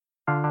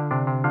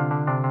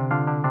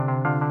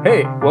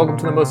Hey, welcome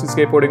to the Mostly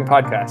Skateboarding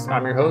Podcast.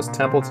 I'm your host,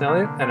 Templeton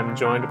Elliott, and I'm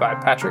joined by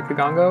Patrick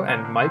Kagongo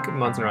and Mike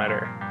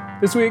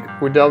Munzenreiter. This week,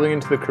 we're delving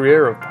into the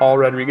career of Paul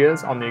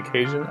Rodriguez on the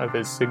occasion of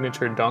his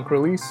signature dunk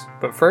release.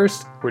 But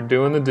first, we're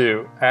doing the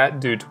do at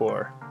Do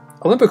Tour.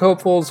 Olympic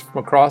hopefuls from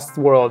across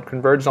the world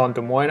converged on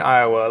Des Moines,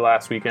 Iowa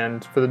last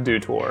weekend for the Do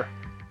Tour.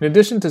 In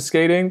addition to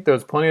skating, there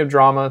was plenty of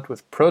drama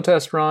with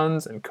protest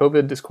runs and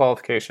COVID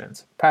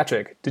disqualifications.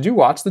 Patrick, did you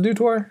watch the Do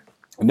Tour?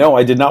 No,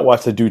 I did not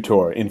watch the Do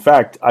Tour. In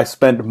fact, I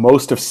spent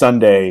most of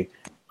Sunday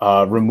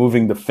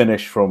removing the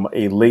finish from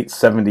a late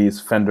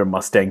 70s Fender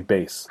Mustang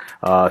bass.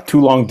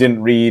 Too long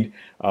didn't read.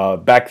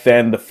 Back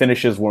then, the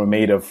finishes were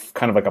made of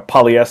kind of like a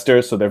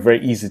polyester, so they're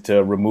very easy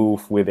to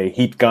remove with a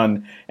heat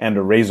gun and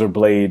a razor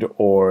blade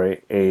or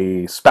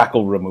a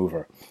spackle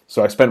remover.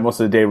 So I spent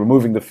most of the day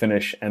removing the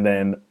finish and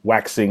then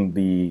waxing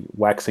the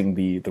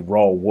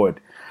raw wood.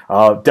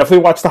 Definitely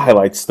watched the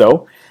highlights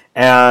though,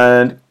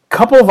 and a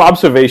couple of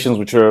observations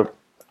which are,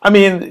 I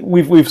mean,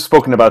 we've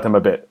spoken about them a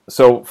bit.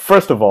 So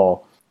first of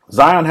all,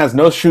 Zion has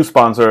no shoe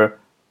sponsor,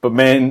 but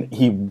man,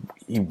 he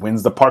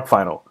wins the park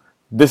final.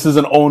 This is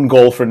an own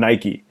goal for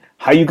Nike.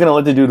 How are you going to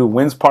let the dude who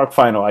wins park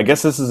final? I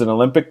guess this is an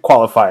Olympic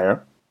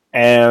qualifier,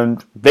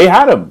 and they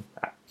had him.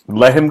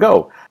 Let him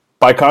go.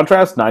 By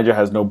contrast, Nyjah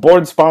has no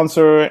board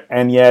sponsor,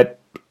 and yet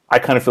I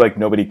kind of feel like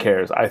nobody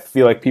cares. I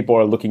feel like people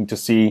are looking to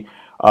see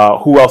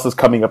who else is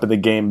coming up in the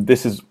game.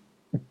 This is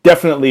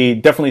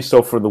definitely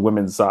so for the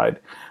women's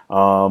side.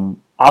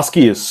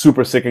 Oski is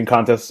super sick in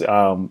contests.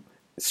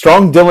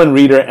 Strong Dylan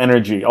Reeder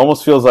energy.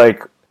 Almost feels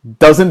like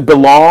doesn't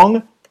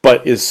belong,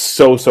 but is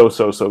so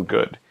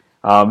good.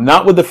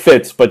 Not with the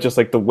fits, but just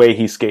like the way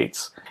he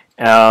skates.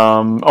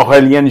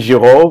 Aurélien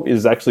Giraud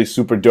is actually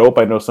super dope.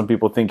 I know some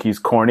people think he's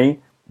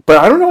corny, but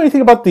I don't know anything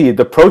about the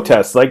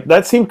protests. Like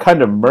that seemed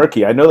kind of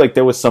murky. I know like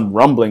there was some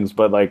rumblings,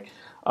 but like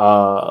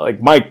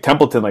Mike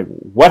Templeton, like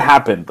what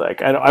happened?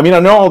 Like I mean I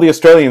know all the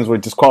Australians were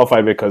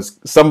disqualified because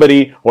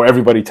somebody or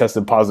everybody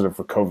tested positive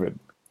for COVID.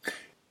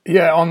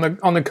 Yeah, on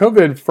the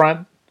COVID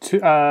front,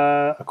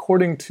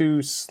 according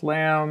to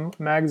Slam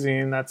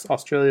magazine, that's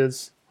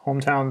Australia's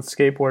hometown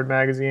skateboard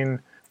magazine.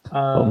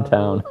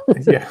 Hometown.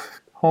 Yeah,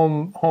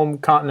 home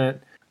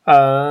continent.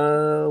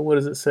 What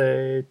does it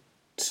say?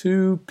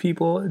 Two.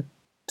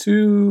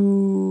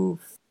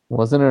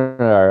 Wasn't it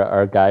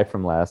our guy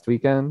from last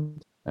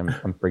weekend?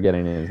 I'm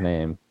forgetting his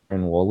name.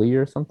 And Woolley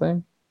or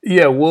something?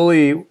 Yeah,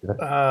 Woolley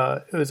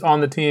was on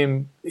the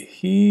team.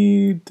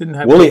 He didn't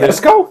have Woolley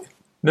Esco?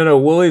 No,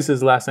 Woolley's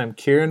his last name.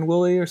 Kieran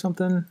Woolley or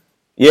something?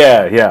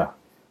 Yeah.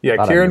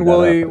 Kieran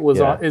Woolley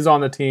is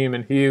on the team,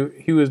 and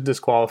he was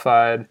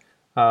disqualified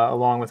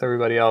along with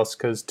everybody else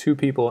because two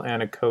people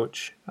and a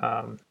coach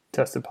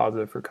tested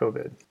positive for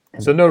COVID.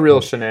 So no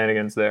real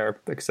shenanigans there,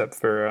 except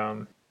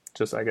for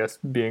just, I guess,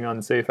 being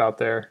unsafe out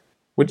there.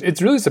 Which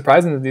it's really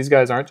surprising that these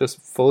guys aren't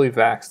just fully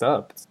vaxxed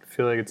up. I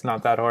feel like it's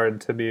not that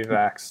hard to be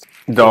vaxxed.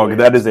 Dog,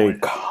 that is a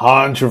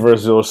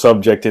controversial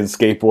subject in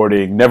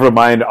skateboarding. Never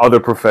mind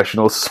other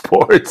professional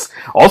sports.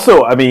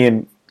 Also, I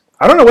mean,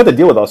 I don't know what the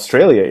deal with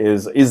Australia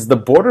is. Is the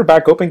border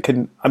back open?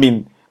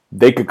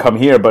 They could come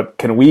here, but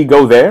can we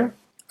go there?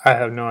 I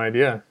have no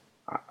idea.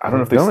 I don't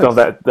know if they still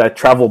have that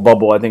travel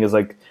bubble. I think it's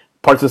like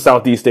parts of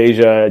Southeast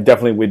Asia,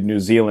 definitely with New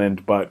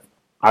Zealand, but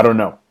I don't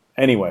know.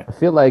 Anyway. I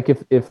feel like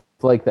if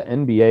like the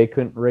NBA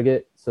couldn't rig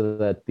it so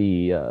that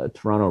the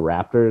Toronto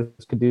Raptors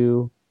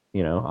could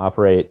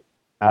operate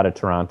out of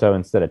Toronto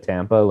instead of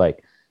Tampa,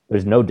 like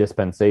there's no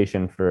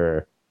dispensation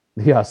for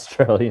the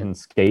Australian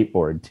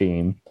skateboard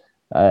team.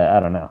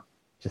 I don't know.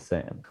 Just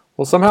saying.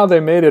 Well, somehow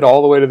they made it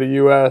all the way to the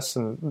U.S.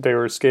 and they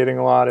were skating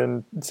a lot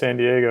in San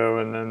Diego,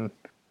 and then,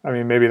 I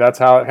mean, maybe that's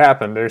how it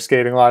happened. They're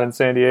skating a lot in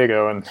San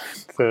Diego, and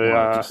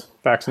the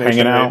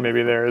vaccination rate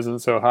maybe there isn't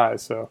so high,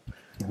 so...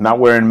 Not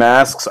wearing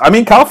masks. I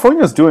mean,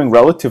 California is doing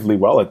relatively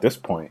well at this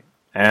point,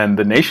 and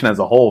the nation as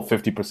a whole,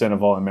 50%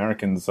 of all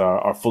Americans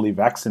are fully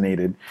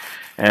vaccinated,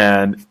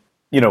 and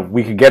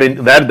we could get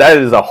into that. That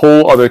is a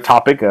whole other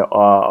topic, a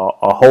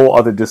whole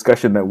other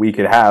discussion that we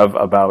could have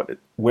about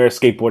where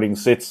skateboarding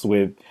sits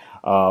within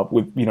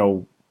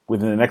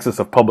the nexus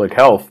of public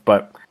health.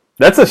 But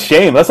that's a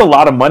shame. That's a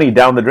lot of money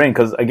down the drain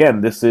because again,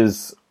 this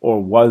is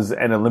or was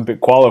an Olympic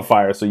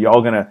qualifier, so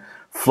y'all gonna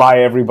fly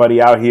everybody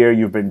out here.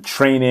 You've been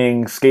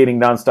training, skating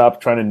nonstop,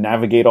 trying to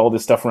navigate all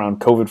this stuff around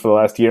COVID for the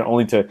last year,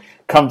 only to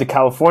come to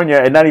California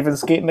and not even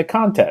skate in the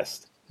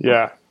contest.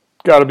 Yeah,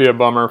 got to be a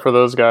bummer for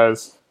those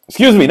guys.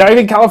 Excuse me, not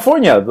even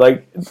California.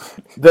 Like,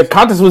 the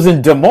contest was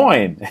in Des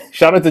Moines.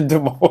 Shout out to Des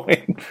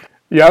Moines.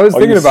 Yeah, I was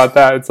thinking about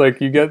that. It's like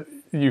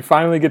you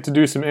finally get to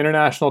do some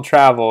international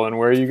travel, and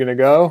where are you going to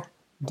go?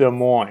 Des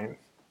Moines.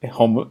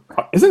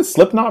 Isn't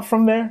Slipknot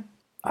from there?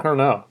 I don't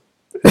know.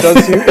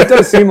 It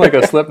does seem like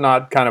a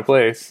Slipknot kind of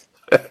place.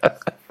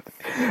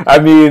 I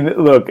mean,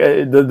 look,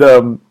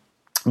 the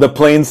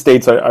Plain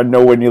States are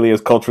nowhere nearly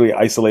as culturally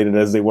isolated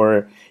as they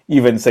were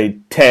even, say,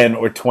 10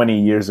 or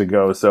 20 years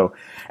ago. So,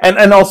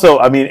 And also,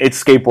 I mean,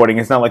 it's skateboarding.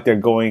 It's not like they're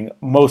going.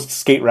 Most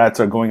skate rats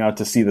are going out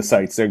to see the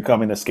sights. They're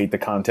coming to skate the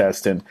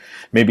contest and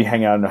maybe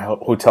hang out in a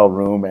hotel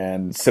room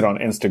and sit on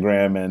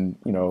Instagram and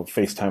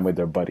FaceTime with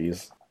their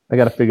buddies. I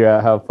got to figure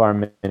out how far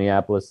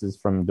Minneapolis is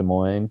from Des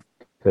Moines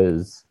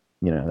because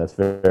that's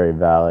very, very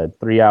valid.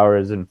 3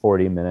 hours and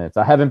 40 minutes.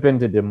 I haven't been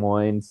to Des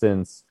Moines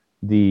since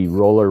the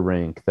roller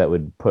rink that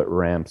would put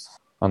ramps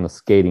on the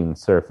skating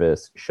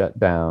surface shut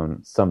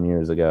down some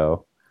years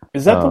ago.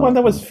 Is that the one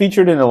that was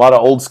featured in a lot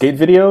of old skate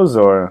videos,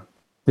 or?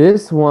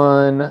 This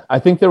one, I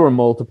think there were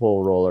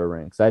multiple roller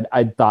rinks.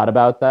 I thought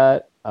about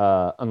that,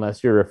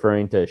 unless you're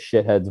referring to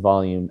Shitheads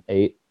Volume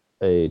 8,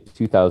 a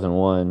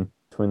 2001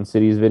 Twin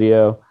Cities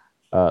video.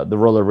 The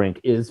roller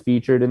rink is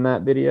featured in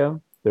that video.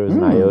 There was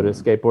an IOTA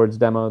Skateboards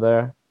demo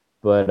there.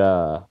 But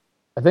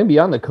I think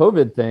beyond the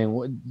COVID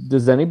thing,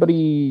 does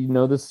anybody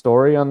know the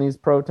story on these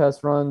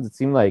protest runs? It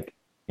seemed like,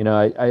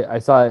 I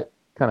saw it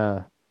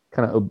kind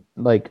of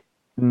like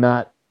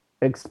not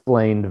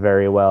explained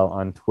very well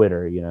on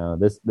Twitter.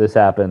 This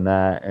happened,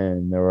 that,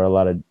 and there were a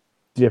lot of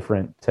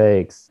different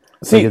takes.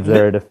 Is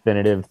there a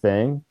definitive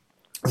thing?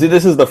 See,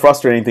 this is the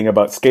frustrating thing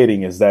about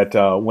skating is that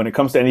when it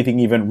comes to anything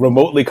even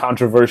remotely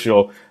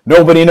controversial,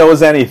 nobody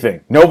knows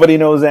anything. Nobody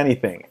knows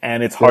anything,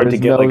 and it's hard to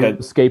get like a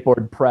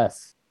skateboard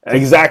press.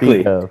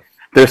 Exactly.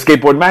 There's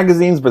skateboard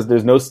magazines, but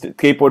there's no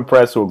skateboard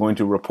press who are going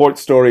to report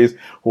stories,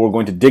 who are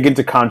going to dig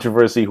into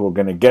controversy, who are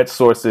going to get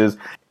sources.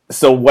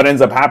 So what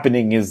ends up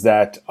happening is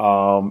that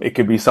it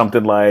could be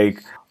something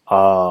like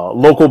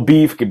local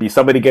beef, could be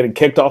somebody getting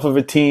kicked off of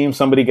a team,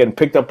 somebody getting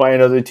picked up by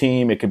another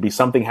team. It could be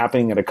something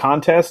happening at a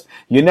contest.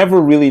 You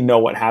never really know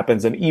what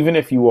happens. And even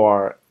if you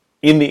are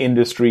in the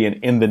industry and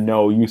in the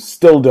know, you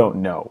still don't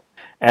know.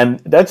 And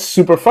that's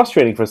super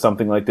frustrating for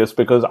something like this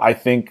because I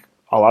think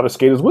a lot of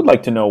skaters would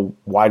like to know,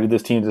 why did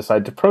this team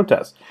decide to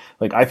protest?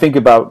 Like, I think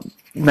about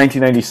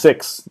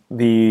 1996,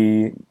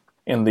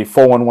 in the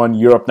 411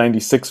 Europe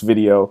 96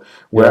 video,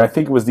 where I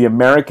think it was the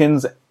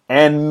Americans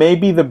and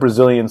maybe the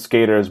Brazilian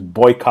skaters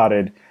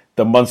boycotted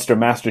the Munster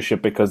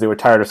Mastership because they were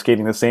tired of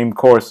skating the same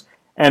course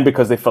and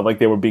because they felt like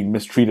they were being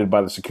mistreated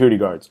by the security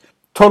guards.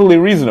 Totally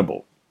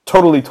reasonable.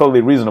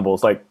 Totally reasonable.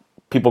 It's like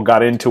people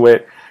got into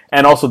it.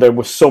 And also there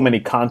were so many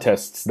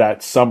contests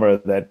that summer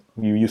that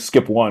you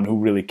skip one, who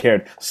really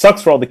cared.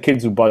 Sucks for all the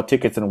kids who bought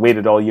tickets and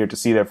waited all year to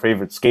see their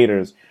favorite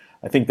skaters.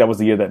 I think that was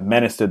the year that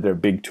Menace did their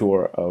big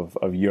tour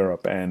of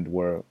Europe and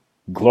were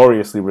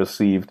gloriously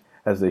received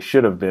as they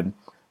should have been.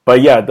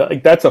 But yeah,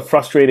 that's a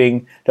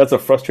frustrating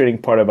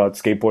part about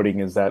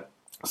skateboarding, is that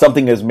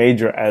something as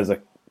major as a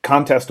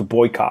contest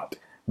boycott,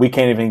 we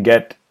can't even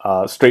get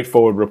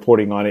straightforward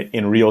reporting on it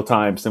in real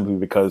time simply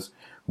because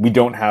we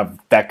don't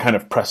have that kind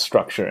of press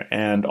structure.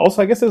 And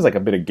also, I guess there's like a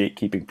bit of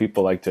gatekeeping.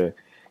 People like to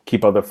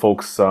keep other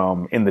folks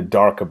in the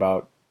dark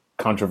about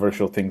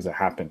controversial things that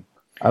happen.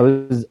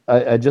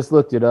 I just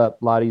looked it up.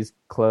 Lottie's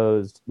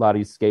closed.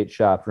 Lottie's skate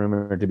shop,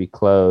 rumored to be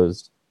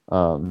closed.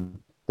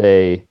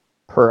 They,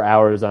 per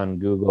hours on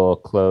Google,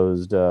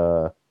 closed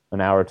an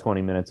hour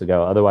 20 minutes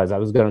ago. Otherwise, I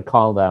was going to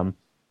call them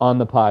on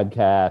the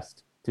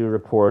podcast to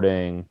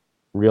reporting,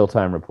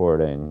 real-time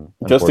reporting,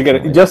 just to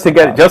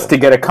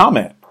get a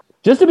comment.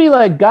 Just to be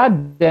like,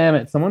 God damn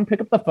it, someone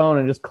pick up the phone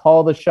and just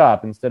call the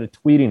shop instead of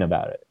tweeting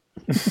about it.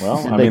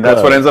 Well, I mean,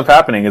 that's what ends up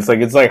happening. It's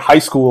like high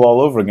school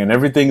all over again.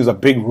 Everything is a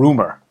big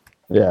rumor.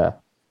 Yeah.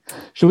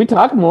 Should we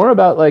talk more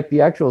about like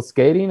the actual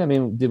skating? I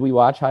mean, did we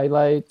watch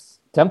highlights?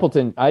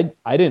 Templeton, I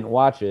didn't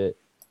watch it.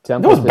 There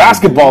was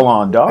basketball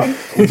on, dog.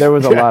 There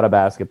was a lot of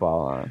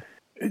basketball on.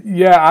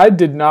 Yeah, I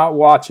did not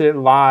watch it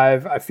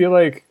live. I feel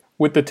like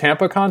with the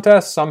Tampa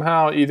contest,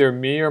 somehow either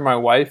me or my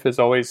wife is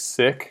always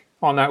sick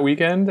on that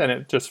weekend, and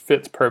it just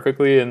fits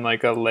perfectly in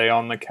like a lay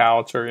on the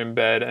couch or in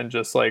bed and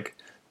just like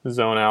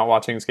zone out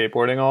watching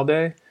skateboarding all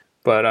day.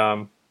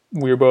 But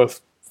we were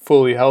both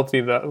fully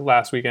healthy that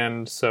last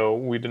weekend, so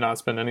we did not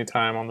spend any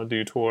time on the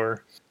Do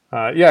Tour.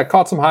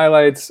 Caught some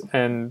highlights,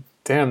 and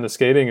damn, the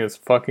skating is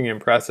fucking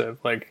impressive.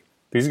 Like,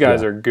 these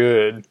guys are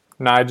good.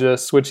 Nija,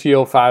 switch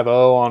heel 5-0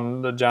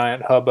 on the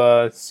giant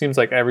hubba. Seems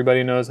like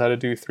everybody knows how to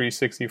do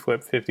 360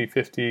 flip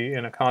 50-50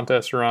 in a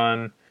contest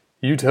run.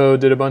 Yuto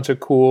did a bunch of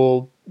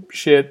cool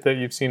shit that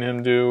you've seen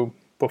him do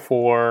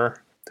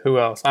before. Who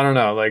else? I don't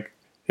know. Like,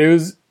 it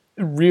was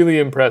really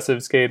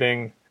impressive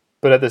skating,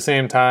 but at the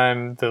same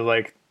time, the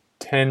like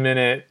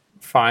 10-minute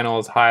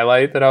finals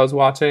highlight that I was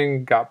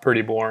watching got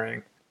pretty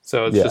boring.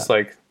 So it's just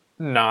like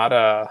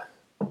not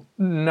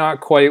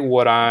quite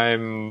what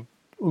I'm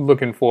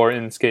looking for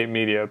in skate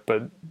media,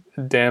 but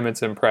damn,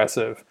 it's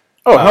impressive.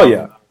 Oh, hell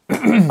yeah.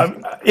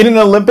 In an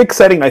Olympic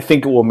setting, I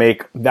think it will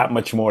make that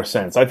much more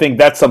sense. I think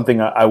that's something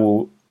I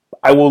will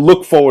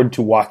look forward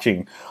to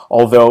watching.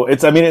 Although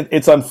it's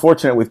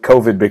unfortunate with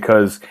COVID,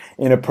 because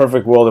in a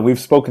perfect world, and we've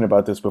spoken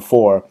about this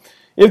before,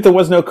 if there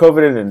was no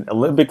COVID and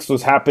Olympics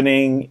was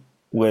happening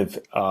with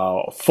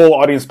full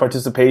audience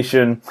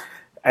participation,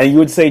 and you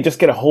would say just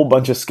get a whole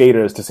bunch of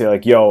skaters to say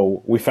like,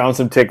 yo, we found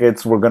some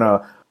tickets,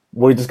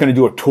 we're just going to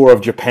do a tour of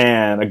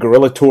Japan, a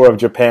guerrilla tour of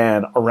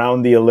Japan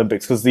around the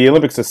Olympics, because the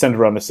Olympics are centered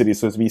around the city,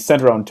 so it's to be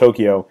centered around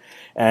Tokyo.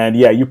 And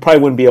yeah, you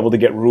probably wouldn't be able to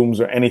get rooms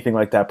or anything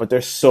like that. But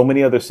there's so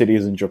many other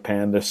cities in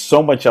Japan. There's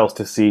so much else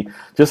to see.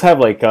 Just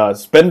have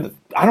spend.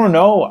 I don't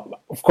know.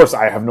 Of course,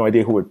 I have no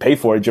idea who would pay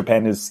for it.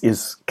 Japan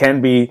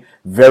can be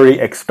very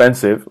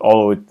expensive,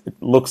 although it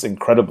looks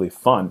incredibly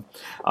fun.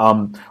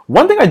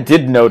 One thing I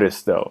did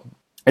notice though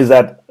is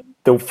that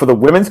for the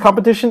women's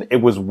competition,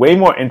 it was way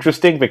more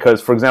interesting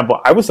because, for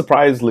example, I was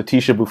surprised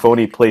Letitia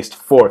Buffoni placed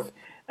fourth,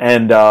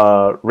 and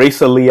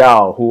Raisa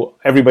Leal, who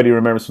everybody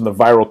remembers from the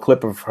viral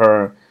clip of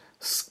her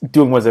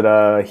doing, was it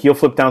a heel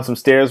flip down some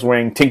stairs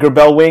wearing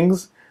Tinkerbell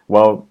wings?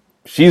 Well,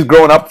 she's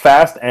growing up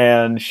fast,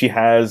 and she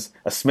has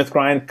a Smith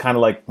grind kind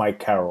of like Mike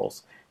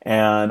Carroll's.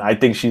 And I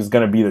think she's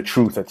going to be the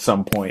truth at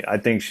some point. I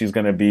think she's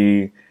going to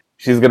be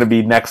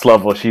next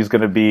level. She's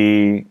better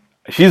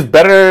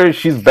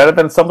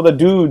than some of the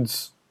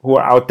dudes who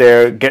are out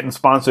there getting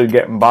sponsored,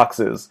 getting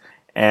boxes.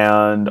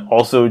 And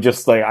also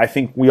just I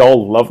think we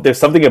all love, there's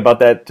something about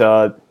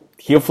that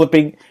heel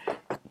flipping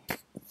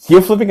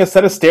a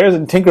set of stairs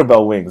and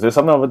Tinkerbell wings. There's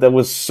something about that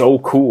was so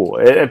cool.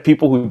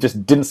 People who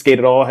just didn't skate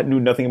at all,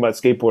 knew nothing about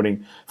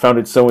skateboarding, found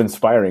it so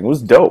inspiring. It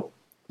was dope.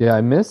 Yeah,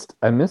 I missed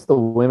the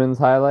women's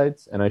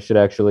highlights, and I should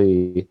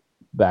actually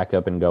back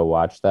up and go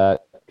watch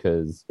that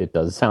because it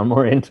does sound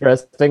more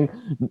interesting.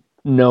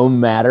 No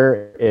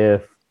matter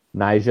if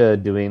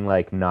Nyjah doing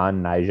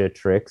non-Nyjah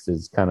tricks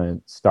is kind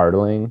of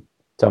startling.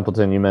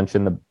 Templeton, you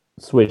mentioned the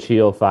switch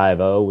heel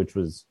 5-0, which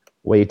was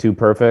way too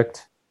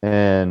perfect.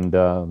 And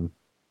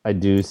I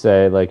do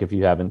say, if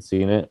you haven't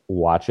seen it,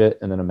 watch it,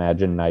 and then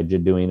imagine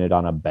Nyjah doing it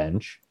on a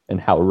bench and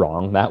how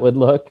wrong that would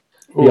look.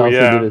 Oh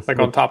yeah,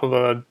 on top of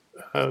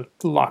a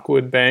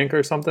Lockwood bank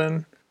or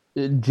something.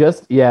 Even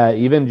just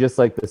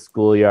the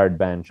schoolyard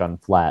bench on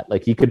flat.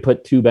 He could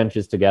put two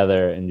benches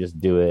together and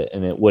just do it,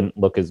 and it wouldn't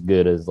look as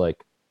good as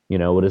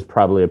what is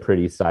probably a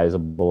pretty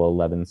sizable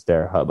 11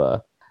 stair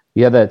hubba.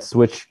 He had that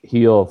switch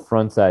heel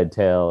frontside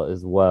tail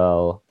as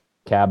well.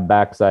 Cab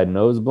backside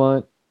nose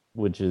blunt,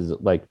 which is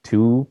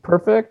too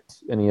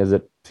perfect, and he has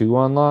it 2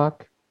 on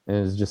lock and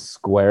is just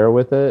square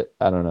with it.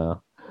 I don't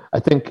know. I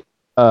think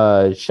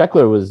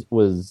Sheckler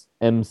was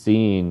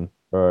emceeing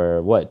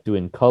or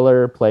doing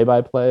color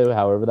play-by-play,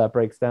 however that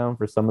breaks down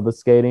for some of the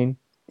skating.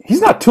 He's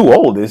not too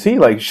old, is he?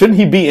 Shouldn't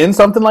he be in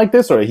something like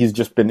this, or he's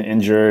just been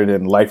injured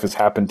and life has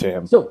happened to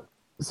him?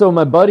 So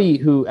my buddy,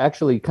 who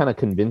actually kind of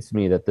convinced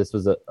me that this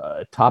was a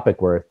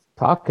topic worth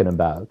talking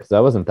about, because I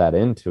wasn't that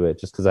into it,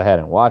 just because I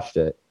hadn't watched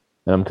it,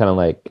 and I'm kind of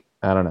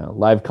I don't know,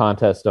 live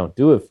contests don't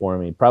do it for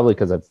me, probably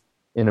because I've,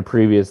 in a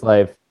previous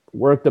life,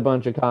 worked a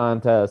bunch of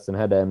contests and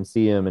had to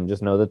MC them and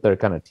just know that they're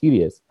kind of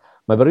tedious.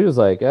 My buddy was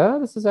like,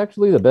 this is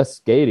actually the best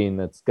skating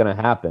that's going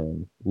to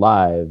happen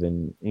live.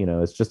 And,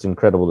 it's just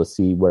incredible to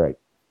see where it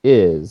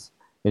is.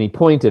 And he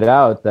pointed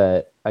out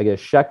that I guess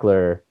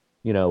Sheckler,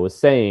 was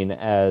saying,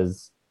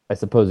 as I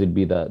suppose he'd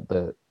be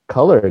the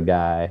color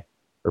guy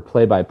or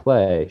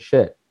play-by-play.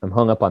 Shit, I'm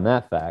hung up on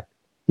that fact.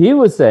 My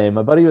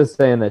buddy was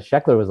saying that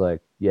Sheckler was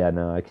like, yeah,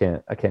 no, I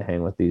can't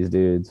hang with these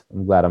dudes.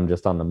 I'm glad I'm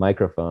just on the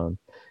microphone.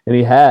 And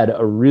he had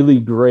a really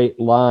great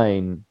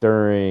line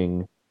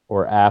during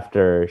or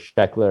after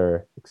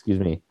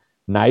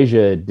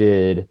Nyjah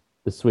did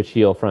the switch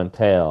heel front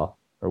tail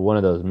or one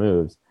of those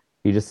moves.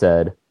 He just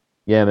said,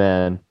 yeah,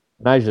 man,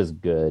 Nyjah's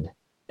good.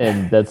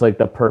 And that's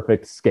the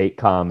perfect skate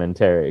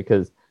commentary.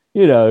 Because,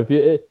 if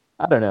you,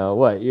 I don't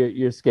know,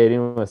 you're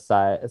skating with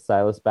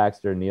Silas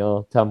Baxter,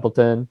 Neil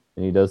Templeton,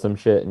 and he does some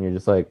shit, and you're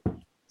just like,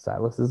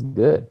 Silas is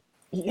good.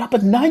 Yeah,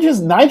 but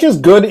Nyjah's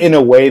good in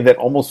a way that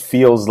almost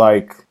feels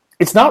like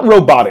it's not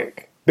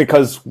robotic,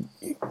 because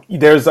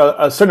there's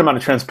a certain amount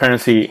of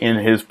transparency in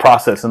his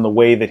process and the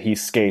way that he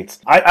skates.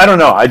 I don't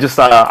know. I just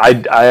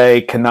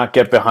I cannot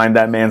get behind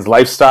that man's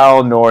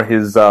lifestyle, nor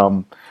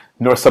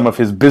some of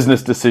his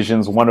business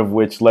decisions, one of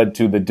which led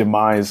to the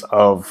demise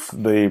of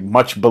the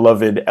much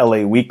beloved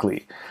LA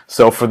Weekly.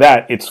 So for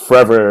that, it's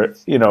forever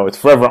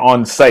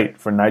on site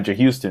for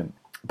Nyjah Huston.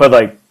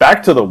 But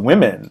back to the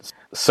women's,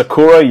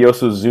 Sakura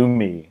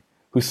Yosuzumi,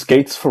 who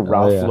skates for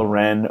Ralph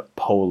Lauren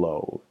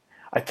Polo.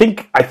 I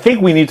think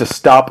we need to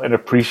stop and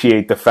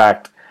appreciate the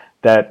fact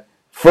that,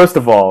 first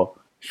of all,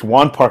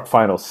 Schwan Park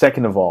Finals.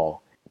 Second of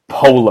all,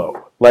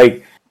 Polo.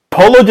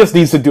 Polo just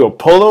needs to do a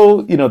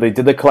Polo. They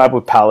did the collab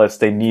with Palace.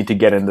 They need to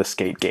get in the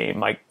skate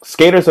game.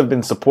 Skaters have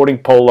been supporting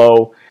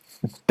Polo.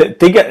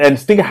 Think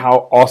of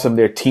how awesome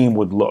their team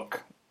would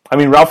look. I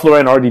mean, Ralph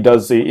Lauren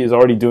is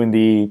already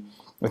doing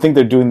I think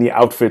they're doing the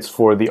outfits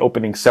for the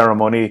opening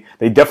ceremony.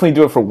 They definitely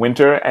do it for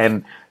winter.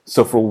 And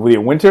so for the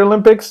Winter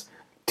Olympics,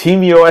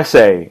 Team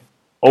USA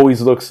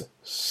always looks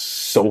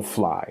so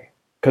fly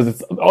because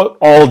it's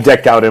all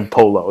decked out in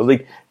polo.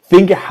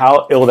 Think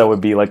how ill that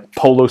would be,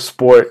 polo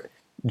sport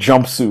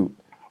jumpsuit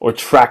or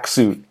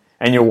tracksuit,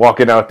 and you're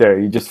walking out there,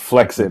 you're just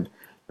flexing.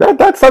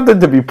 That's something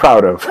to be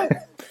proud of.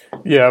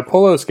 Yeah, a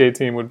polo skate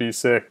team would be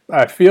sick.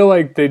 I feel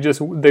like they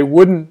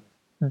wouldn't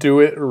do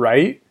it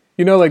right.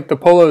 The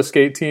polo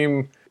skate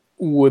team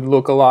would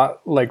look a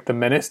lot like the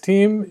Menace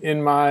team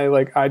in my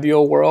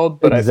ideal world,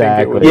 but exactly. I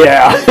think it would.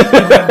 Yeah,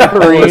 the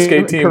polo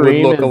skate team would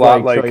look a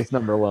lot like choice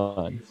number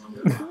one.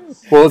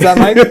 What was that,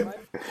 Mike?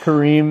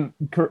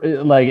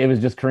 Like it was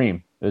just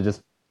Kareem. It was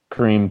just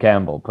Kareem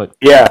Campbell. Put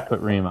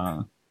Reem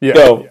on. Yeah.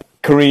 Yo,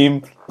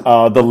 Kareem,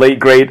 the late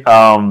great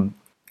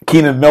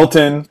Keenan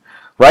Milton,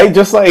 right?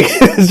 Just like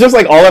it's just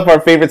like all of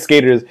our favorite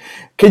skaters.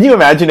 Can you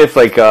imagine if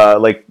like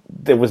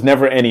there was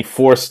never any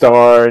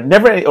 4-star,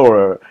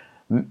 or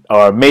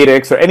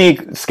Madix or any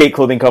skate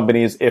clothing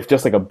companies? If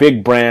just like a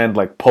big brand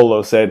like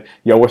Polo said,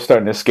 "Yo, we're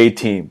starting a skate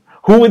team,"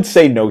 who would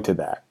say no to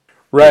that?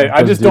 Right.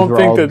 I just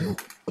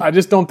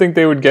don't think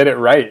they would get it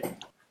right.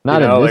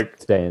 Not in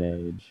this day and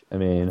age. I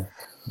mean,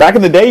 back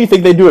in the day, you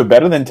think they do it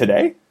better than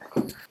today?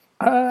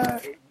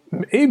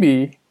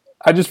 Maybe.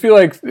 I just feel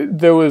like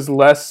there was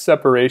less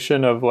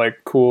separation of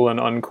like cool and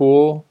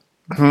uncool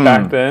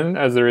back then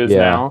as there is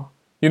now.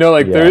 You know,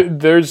 like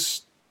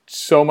there's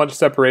so much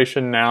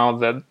separation now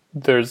that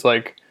there's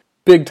like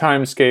big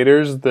time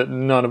skaters that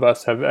none of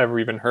us have ever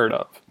even heard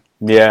of.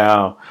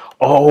 Yeah.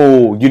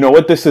 Oh, you know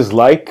what this is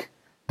like?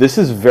 This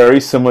is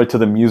very similar to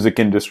the music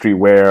industry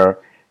where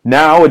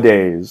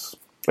nowadays,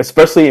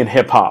 especially in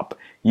hip hop,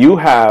 you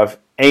have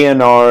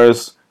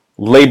A&Rs,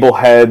 label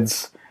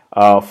heads,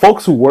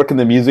 folks who work in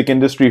the music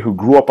industry who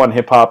grew up on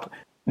hip hop,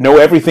 know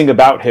everything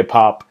about hip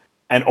hop,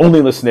 and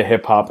only listen to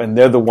hip hop, and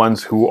they're the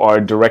ones who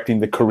are directing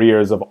the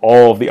careers of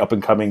all of the up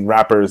and coming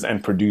rappers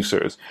and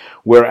producers.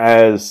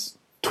 Whereas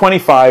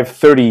 25,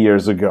 30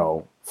 years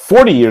ago,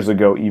 40 years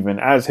ago even,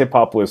 as hip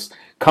hop was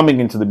coming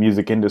into the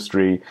music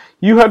industry,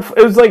 you had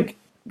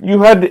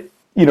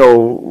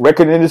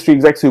record industry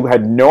execs who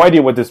had no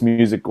idea what this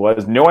music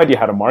was, no idea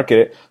how to market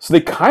it, so they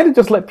kind of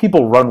just let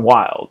people run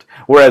wild.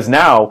 Whereas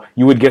now,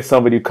 you would get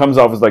somebody who comes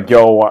off as like,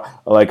 yo,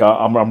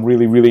 I'm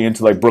really, really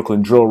into like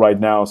Brooklyn drill right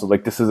now, so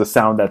like this is a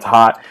sound that's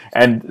hot,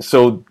 and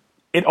so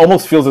it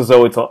almost feels as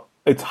though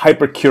it's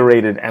hyper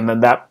curated, and then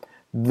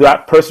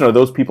that person or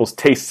those people's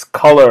tastes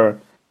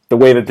color the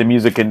way that the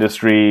music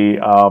industry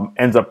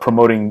ends up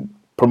promoting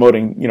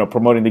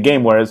the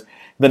game. Whereas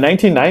the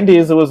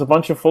 1990s, there was a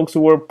bunch of folks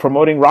who were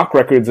promoting rock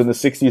records in the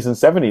 60s and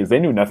 70s. They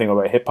knew nothing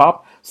about hip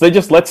hop, so they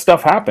just let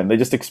stuff happen. They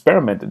just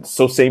experimented.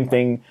 So same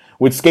thing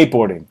with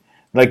skateboarding.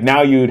 Like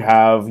now you'd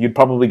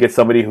probably get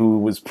somebody who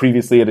was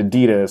previously at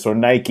Adidas or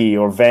Nike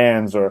or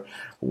Vans or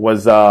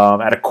was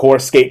at a core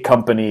skate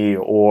company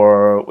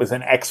or was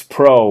an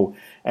ex-pro.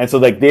 And so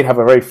like they'd have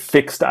a very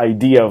fixed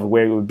idea of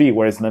where it would be.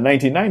 Whereas in the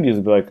 1990s,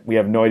 it'd be like, we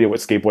have no idea what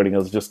skateboarding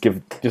is. Just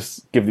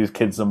give these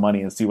kids some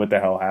money and see what the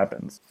hell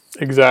happens.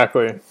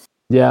 Exactly.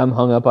 Yeah, I'm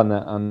hung up on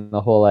that, on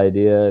the whole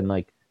idea and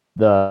like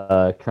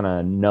the kind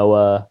of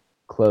Noah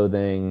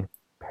clothing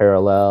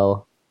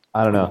parallel.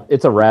 I don't know.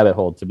 It's a rabbit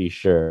hole to be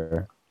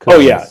sure.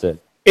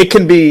 It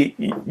can be.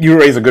 You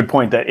raise a good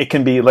point that it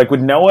can be like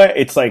with Noah.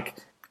 It's like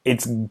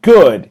it's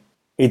good.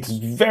 It's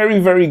very,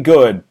 very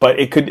good, but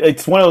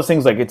it's one of those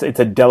things like it's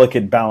a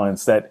delicate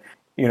balance that,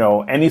 you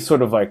know, any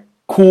sort of like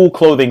cool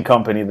clothing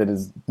company that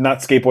is not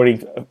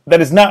skateboarding, that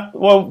is not,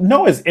 well,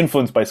 Noah's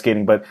influenced by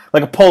skating, but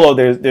like a Polo,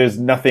 there's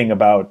nothing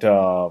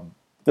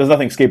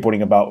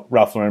skateboarding about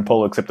Ralph Lauren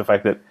Polo except the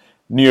fact that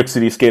New York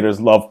City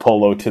skaters love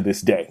Polo to this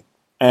day.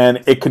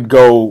 And it could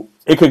go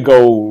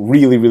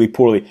really, really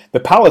poorly. The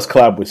Palace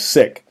collab was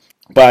sick,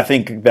 but I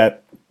think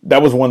that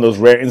was one of those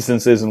rare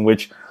instances in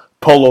which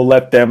Polo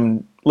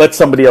let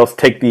somebody else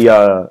take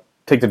the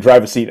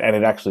driver's seat, and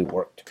it actually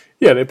worked.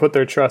 Yeah, they put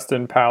their trust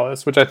in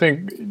Palace, which I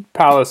think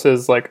Palace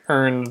has like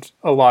earned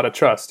a lot of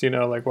trust. You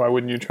know, like why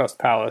wouldn't you trust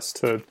Palace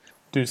to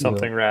do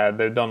something rad?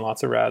 They've done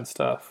lots of rad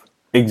stuff.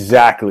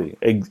 Exactly.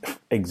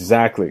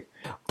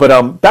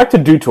 But back to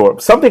Dew Tour.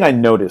 Something I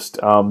noticed.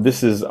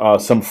 This is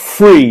some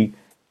free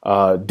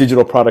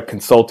digital product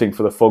consulting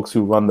for the folks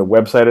who run the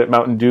website at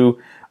Mountain Dew.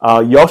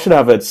 Y'all should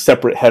have a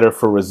separate header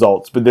for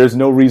results, but there's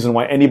no reason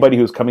why anybody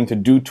who's coming to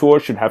Dew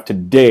Tour should have to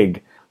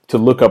dig to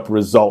look up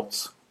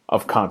results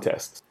of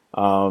contests.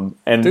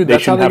 And dude,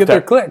 that's how they get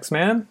their clicks,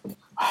 man.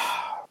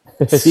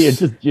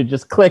 you're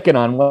just clicking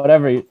on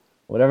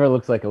whatever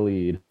looks like a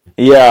lead.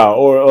 Yeah,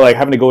 or like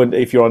having to go in,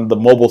 if you're on the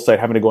mobile site,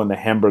 having to go in the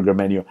hamburger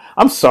menu.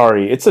 I'm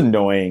sorry, it's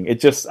annoying.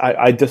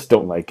 I just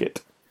don't like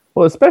it.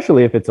 Well,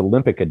 especially if it's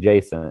Olympic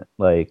adjacent.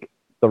 Like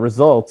the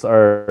results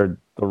are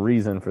the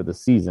reason for the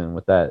season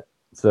with that,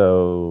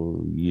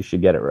 so you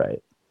should get it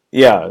right.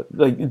 Yeah,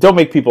 like don't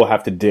make people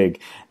have to dig.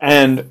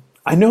 And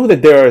I know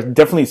that there are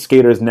definitely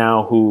skaters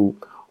now who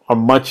are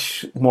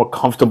much more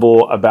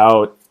comfortable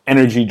about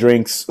energy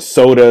drinks,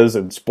 sodas,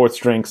 and sports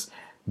drinks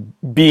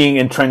being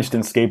entrenched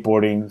in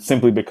skateboarding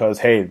simply because,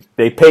 hey,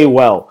 they pay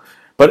well.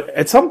 But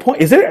at some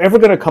point, is there ever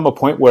going to come a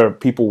point where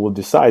people will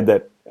decide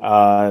that,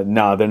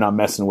 no, they're not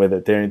messing with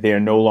it. They are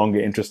no longer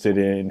interested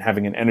in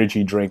having an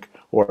energy drink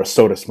or a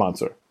soda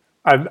sponsor?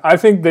 I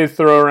think they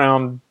throw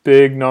around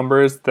big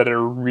numbers that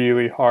are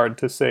really hard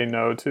to say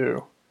no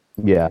to.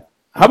 Yeah.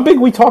 How big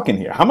are we talking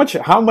here? How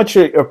much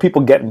are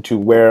people getting to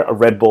wear a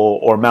Red Bull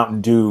or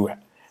Mountain Dew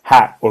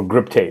hat or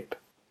grip tape?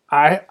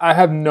 I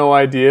have no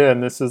idea,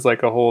 and this is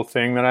like a whole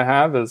thing that I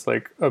have is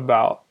like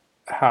about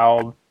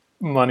how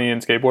money in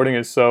skateboarding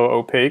is so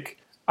opaque.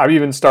 I've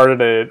even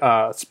started a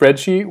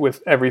spreadsheet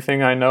with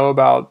everything I know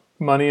about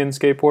money in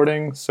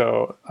skateboarding.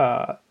 So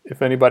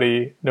if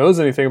anybody knows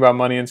anything about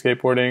money in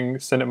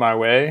skateboarding, send it my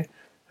way,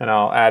 and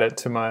I'll add it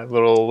to my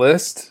little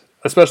list,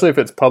 especially if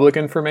it's public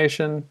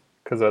information,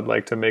 because I'd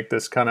like to make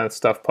this kind of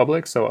stuff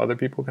public so other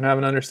people can have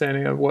an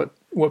understanding of what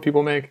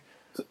people make.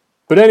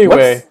 But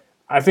anyway,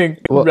 I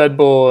think Red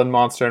Bull and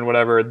Monster and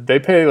whatever, they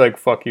pay like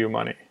fuck you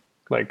money,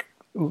 like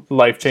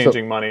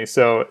life-changing money.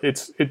 So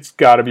it's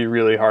got to be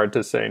really hard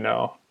to say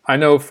no. I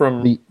know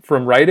from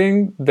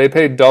writing, they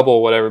pay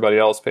double what everybody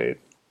else paid.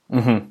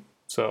 Mm-hmm.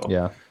 So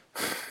yeah.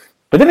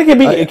 But then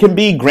it can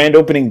be grand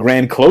opening,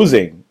 grand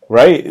closing,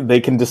 right? They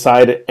can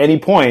decide at any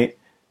point,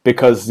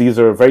 because these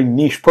are very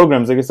niche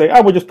programs, they can say,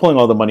 we're just pulling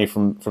all the money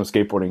from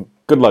skateboarding.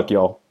 Good luck,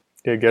 y'all.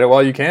 Yeah, get it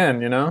while you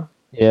can, you know?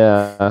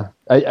 Yeah.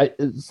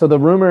 So the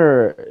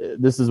rumor,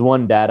 this is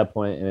one data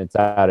point and it's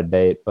out of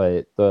date,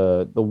 but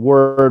the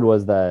word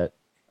was that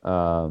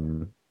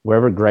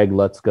wherever Greg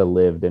Lutzka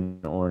lived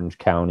in Orange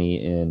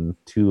County in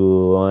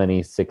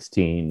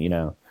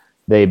 2016,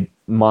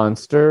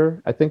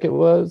 Monster, I think it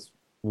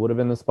would have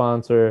been the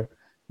sponsor,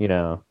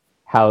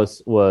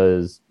 house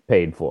was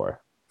paid for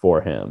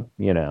him,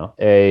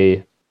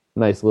 a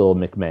nice little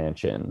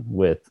McMansion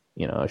with,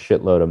 a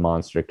shitload of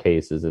Monster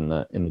cases in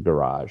the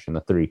garage, in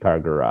the 3-car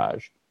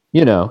garage.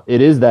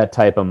 It is that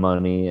type of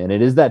money, and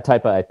it is that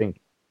type of, I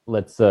think,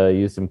 let's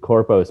use some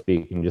corpo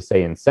speak and just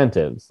say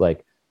incentives,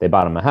 like they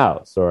bought him a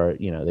house, or,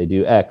 they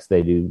do X,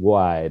 they do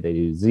Y, they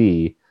do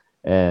Z,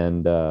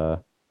 and, I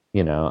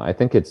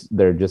think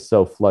they're just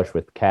so flush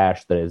with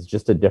cash that it's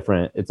just a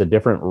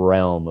different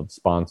realm of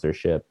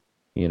sponsorship,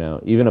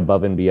 even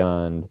above and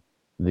beyond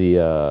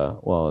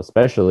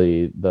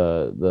especially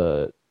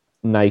the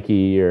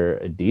Nike or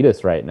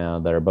Adidas right now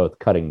that are both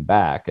cutting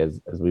back,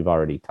 as we've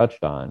already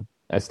touched on.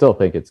 I still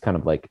think it's kind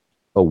of like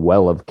a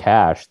well of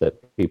cash that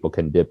people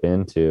can dip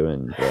into,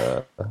 and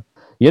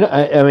you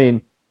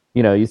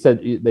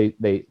said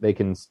they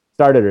can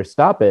start it or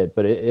stop it,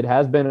 but it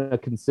has been a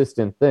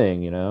consistent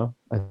thing.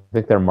 I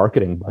think their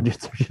marketing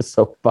budgets are just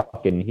so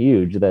fucking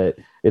huge that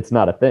it's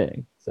not a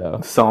thing. So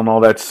selling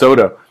all that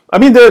soda. I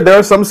mean, there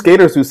are some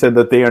skaters who said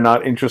that they are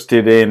not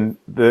interested in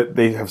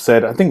they have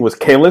said, I think it was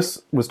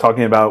Kalis was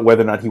talking about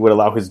whether or not he would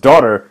allow his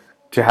daughter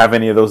to have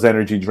any of those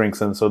energy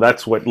drinks, and so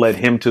that's what led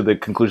him to the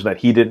conclusion that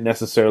he didn't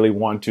necessarily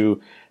want to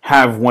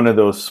have one of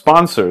those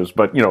sponsors.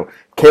 But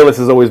Kalis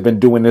has always been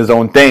doing his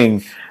own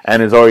thing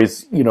and has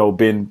always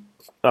been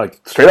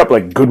like straight up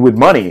like good with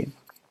money,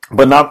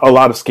 but not a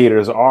lot of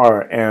skaters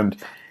are. And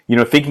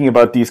thinking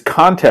about these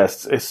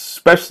contests,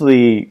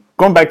 especially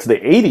going back to the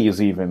 80s,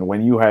 even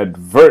when you had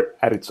Vert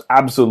at its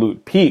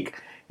absolute peak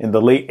in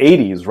the late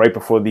 80s, right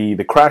before the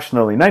crash in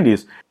the early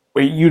 90s,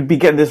 where you'd be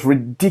getting this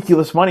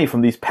ridiculous money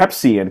from these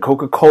Pepsi and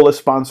Coca-Cola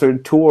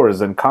sponsored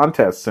tours and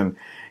contests. And,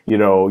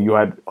 you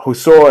had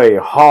Hosoi,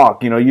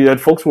 Hawk, you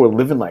had folks who were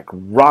living like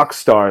rock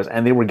stars,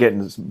 and they were getting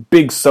this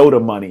big soda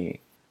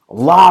money, a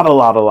lot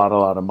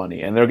of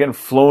money. And they're getting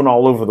flown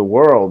all over the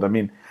world. I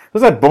mean,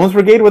 there's that Bones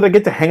Brigade where they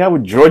get to hang out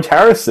with George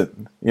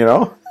Harrison,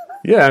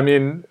 Yeah, I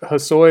mean,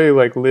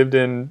 Hosoi lived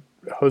in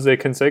Jose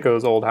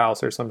Canseco's old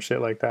house or some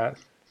shit like that.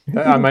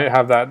 I might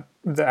have the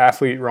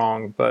athlete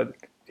wrong, but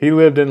he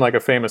lived in like a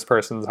famous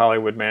person's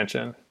Hollywood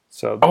mansion.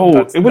 So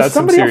that's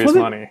some serious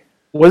money.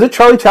 Was it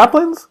Charlie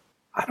Chaplin's?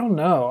 I don't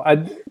know.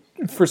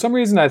 For some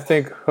reason, I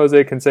think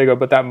Jose Canseco,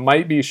 but that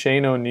might be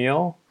Shane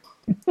O'Neill.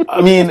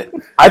 I mean,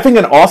 I think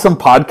an awesome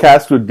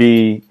podcast would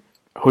be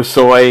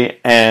Hosoi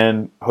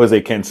and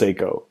Jose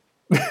Canseco.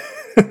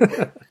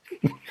 It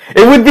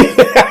would be...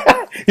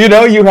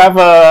 you have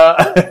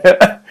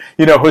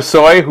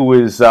Hosoi, who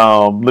is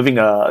living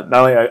not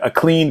only a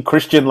clean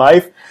Christian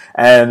life,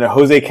 and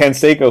Jose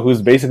Canseco,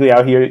 who's basically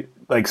out here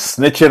like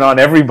snitching on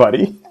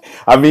everybody.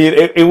 I mean,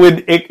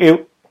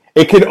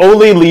 it could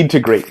only lead to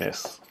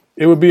greatness.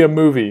 It would be a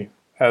movie,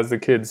 as the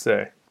kids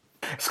say.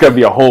 It's gonna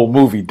be a whole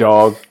movie,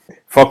 dog.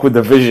 Fuck with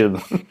the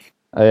vision.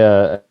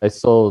 I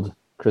sold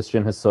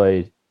Christian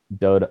Hosoi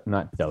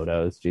not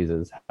dodos.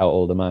 Jesus, how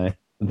old am I?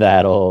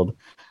 That old.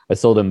 I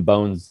sold him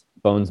Bones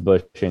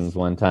bushings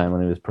one time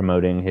when he was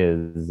promoting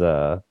his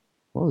what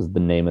was the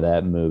name of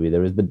that movie?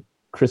 There was the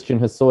Christian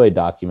Hosoi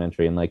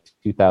documentary in like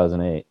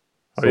 2008.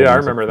 Oh yeah, I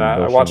remember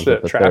that. I watched it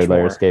at the Third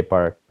Layer Trashmore. Skate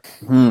Park.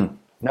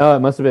 No, it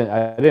must have been.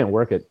 I didn't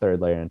work at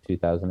Third Layer in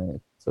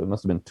 2008, so it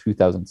must have been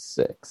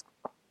 2006.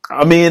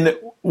 I mean,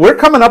 we're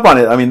coming up on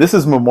it. I mean, this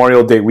is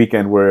Memorial Day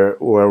weekend. We're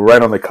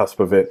right on the cusp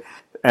of it,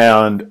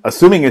 and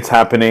assuming it's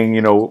happening,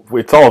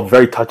 it's all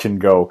very touch and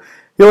go.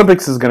 The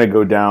Olympics is going to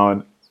go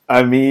down.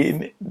 I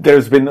mean,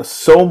 there's been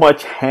so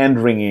much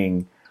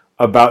hand-wringing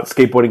about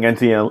skateboarding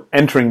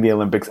entering the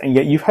Olympics, and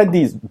yet you've had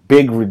these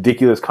big,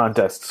 ridiculous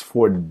contests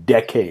for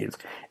decades.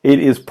 It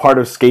is part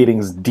of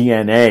skating's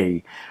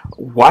DNA.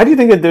 Why do you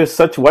think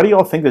that why do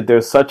y'all think that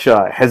there's such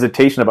a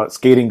hesitation about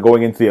skating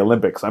going into the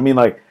Olympics? I mean,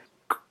 like,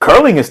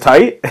 curling is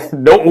tight.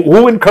 No,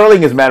 who in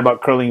curling is mad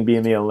about curling being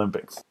in the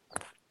Olympics?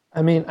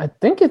 I mean, I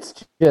think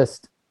it's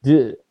just...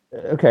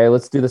 Okay,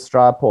 let's do the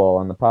straw poll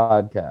on the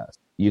podcast.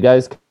 You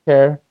guys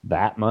care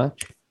that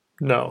much?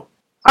 No.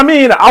 I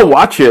mean, I'll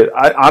watch it.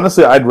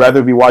 Honestly, I'd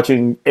rather be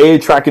watching A,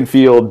 track and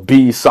field,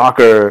 B,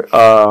 soccer,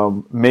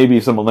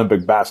 maybe some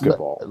Olympic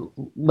basketball.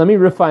 Let me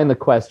refine the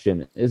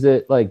question. Is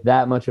it like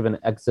that much of an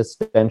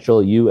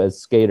existential, you as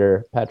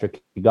skater,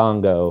 Patrick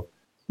Kigongo,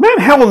 Man,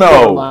 hell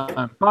no.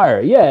 on fire?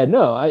 Yeah,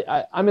 no,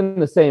 I'm in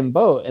the same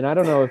boat. And I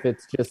don't know if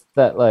it's just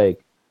that,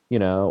 like,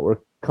 we're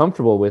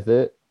comfortable with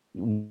it.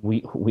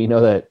 We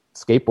know that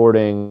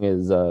skateboarding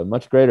is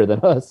much greater than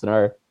us in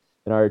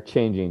our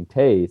changing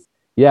taste.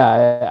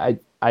 Yeah,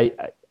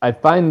 I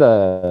find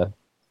I'm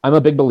a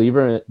big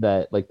believer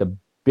that, like, the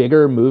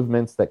bigger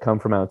movements that come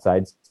from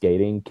outside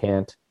skating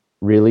can't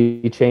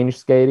really change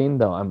skating,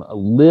 though I'm a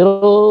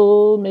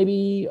little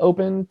maybe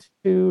open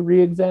to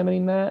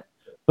re-examining that.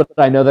 But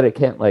I know that it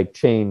can't, like,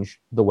 change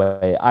the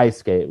way I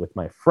skate with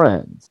my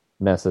friends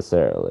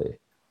necessarily.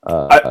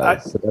 So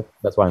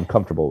that's why I'm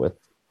comfortable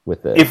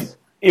with this.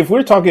 If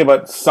we're talking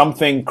about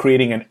something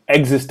creating an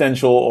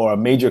existential or a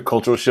major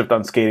cultural shift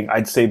on skating,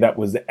 I'd say that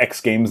was the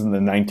X Games in the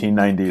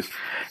 1990s,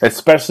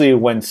 especially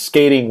when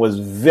skating was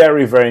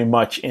very, very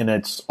much in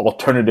its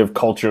alternative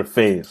culture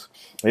phase.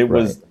 It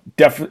was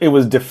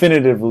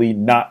definitively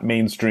not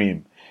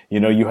mainstream.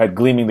 You had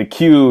Gleaming the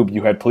Cube,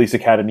 you had Police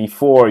Academy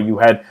 4, you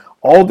had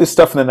all this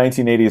stuff in the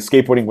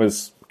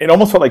 1980s. It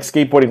almost felt like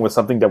skateboarding was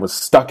something that was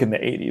stuck in the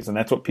 80s, and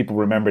that's what people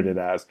remembered it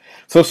as.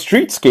 So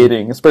street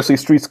skating, especially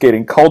street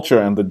skating culture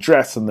and the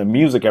dress and the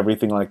music,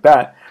 everything like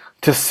that,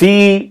 to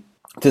see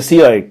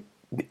like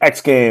the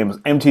X Games,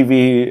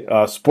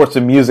 MTV Sports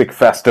and Music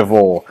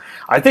Festival,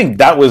 I think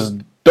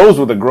those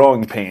were the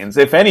growing pains.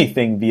 If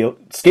anything, the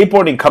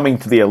skateboarding coming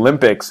to the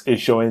Olympics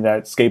is showing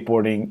that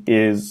skateboarding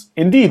is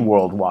indeed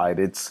worldwide.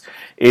 It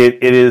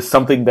is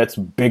something that's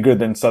bigger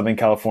than Southern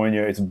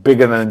California. It's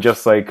bigger than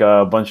just like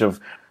a bunch of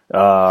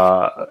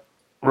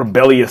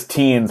rebellious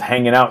teens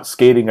hanging out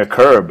skating a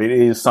curb. It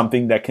is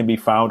something that can be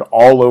found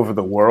all over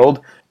the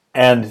world,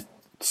 and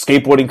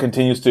skateboarding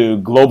continues to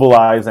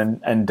globalize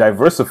and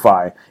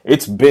diversify.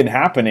 It's been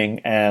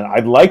happening, and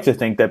I'd like to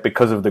think that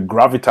because of the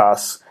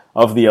gravitas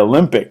of the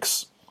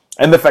Olympics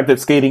and the fact that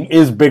skating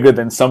is bigger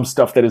than some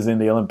stuff that is in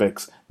the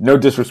Olympics. No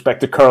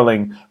disrespect to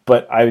curling,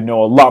 but I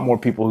know a lot more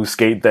people who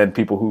skate than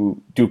people who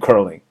do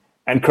curling,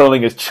 and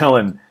curling is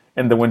chilling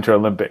in the Winter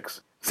Olympics.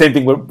 Same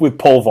thing with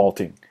pole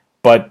vaulting.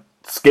 But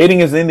skating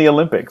is in the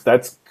Olympics.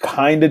 That's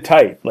kind of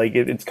tight. Like,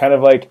 it's kind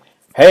of like,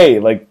 hey,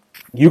 like,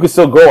 you can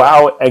still go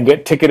out and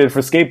get ticketed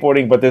for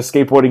skateboarding, but there's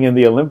skateboarding in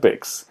the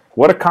Olympics.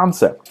 What a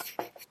concept.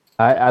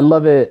 I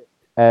love it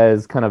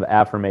as kind of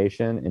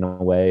affirmation in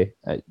a way.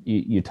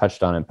 You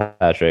touched on it,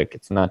 Patrick.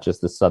 It's not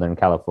just the Southern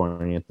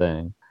California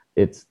thing.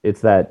 It's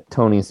that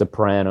Tony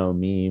Soprano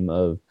meme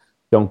of,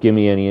 don't give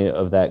me any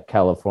of that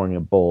California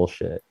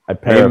bullshit. I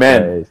paraphrase.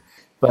 Amen.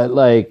 But,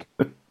 like,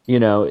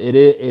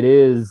 it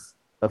is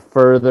a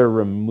further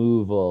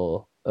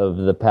removal of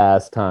the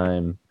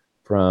pastime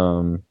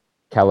from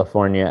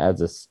California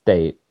as a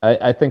state.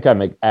 I think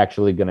I'm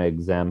actually going to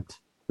exempt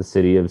the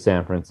city of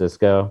San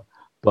Francisco.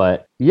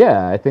 But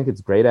yeah, I think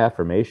it's great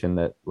affirmation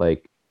that,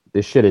 like,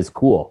 this shit is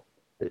cool.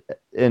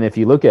 And if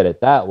you look at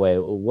it that way,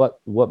 what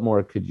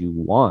more could you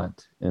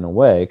want, in a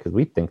way? Because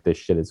we think this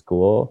shit is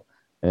cool,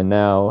 and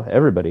now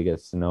everybody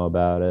gets to know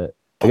about it.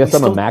 I guess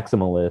I'm a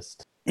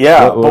maximalist.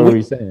 Yeah. What were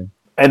you saying?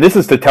 And this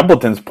is to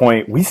Templeton's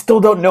point. We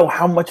still don't know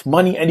how much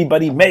money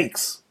anybody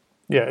makes.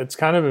 Yeah, it's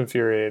kind of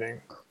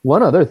infuriating.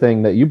 One other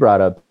thing that you brought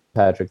up,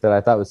 Patrick, that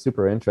I thought was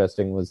super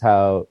interesting was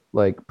how,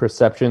 like,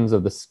 perceptions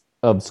of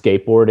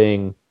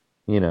skateboarding,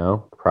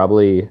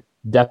 probably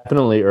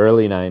definitely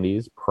early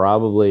 90s,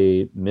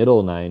 probably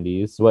middle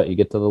 90s. You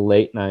get to the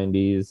late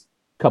 90s,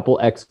 couple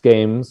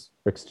Extreme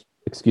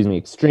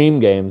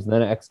Games, and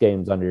then X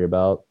Games under your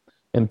belt,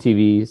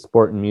 MTV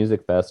Sport and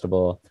Music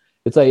Festival.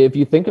 It's like, if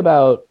you think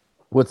about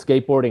what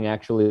skateboarding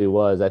actually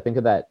was, I think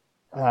of that,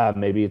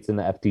 maybe it's in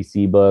the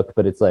FTC book,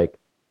 but it's like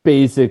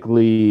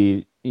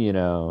basically,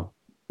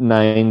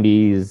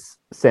 90s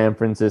San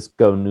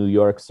Francisco, New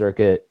York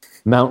circuit,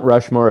 Mount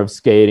Rushmore of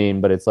skating,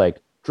 but it's like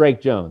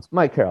Drake Jones,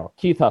 Mike Carroll,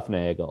 Keith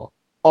Huffnagel,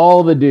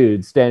 all the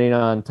dudes standing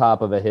on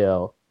top of a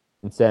hill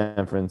in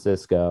San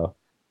Francisco.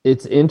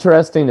 It's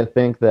interesting to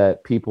think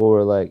that people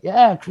were like,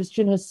 yeah,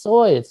 Christian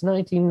Hosoi, it's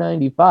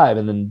 1995.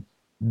 And then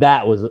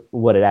that was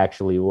what it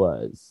actually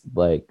was.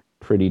 Like,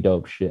 pretty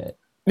dope shit.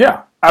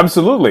 Yeah,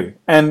 absolutely.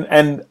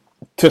 And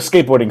to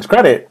skateboarding's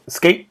credit,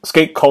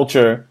 skate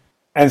culture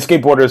and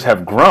skateboarders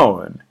have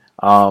grown.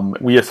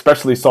 We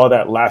especially saw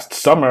that last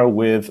summer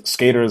with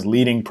skaters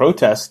leading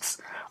protests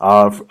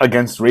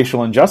against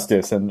racial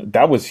injustice, and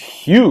that was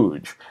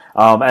huge.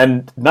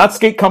 And not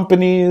skate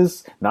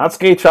companies, not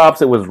skate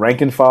shops, it was rank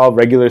and file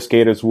regular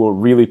skaters who were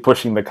really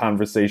pushing the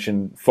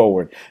conversation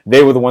forward.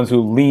 They were the ones who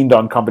leaned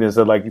on companies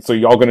that, like, so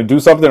y'all gonna do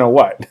something or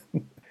what?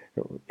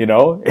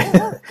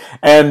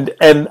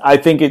 and I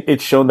think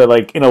it's shown that,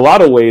 like, in a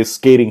lot of ways,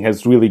 skating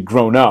has really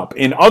grown up.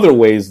 In other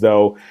ways,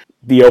 though,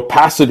 the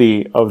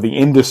opacity of the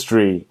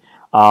industry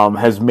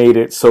has made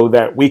it so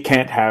that we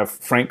can't have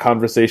frank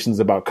conversations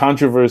about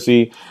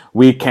controversy.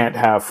 We can't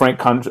have frank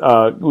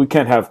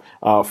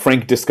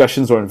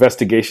discussions or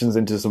investigations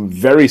into some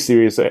very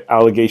serious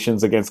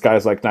allegations against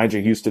guys like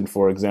Nigel Houston,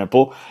 for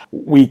example.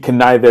 We can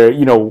neither,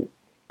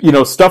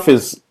 stuff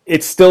is.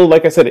 It's still,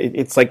 like I said,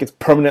 it's like it's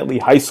permanently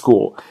high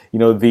school.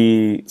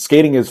 The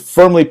skating is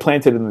firmly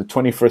planted in the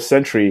 21st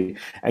century,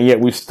 and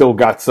yet we've still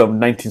got some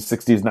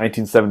 1960s,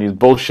 1970s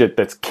bullshit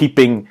that's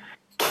keeping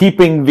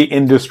the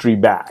industry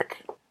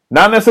back.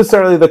 Not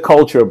necessarily the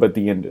culture, but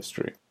the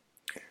industry.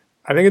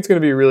 I think it's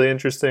going to be really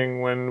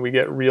interesting when we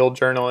get real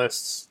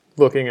journalists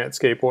looking at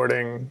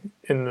skateboarding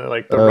in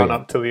the run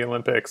up to the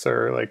Olympics,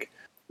 or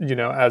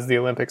as the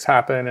Olympics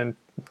happen and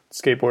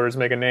skateboarders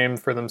make a name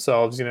for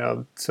themselves,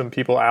 some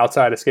people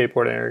outside of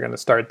skateboarding are going to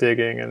start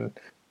digging, and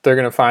they're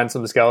going to find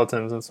some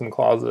skeletons in some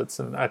closets.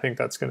 And I think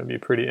that's going to be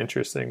pretty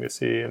interesting to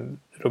see. And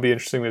it'll be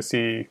interesting to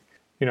see,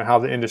 how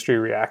the industry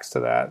reacts to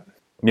that.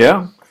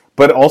 Yeah.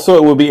 But also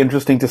it will be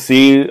interesting to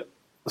see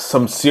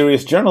some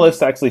serious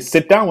journalists actually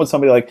sit down with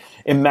somebody like,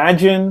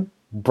 imagine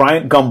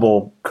Bryant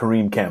Gumbel,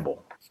 Kareem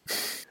Campbell.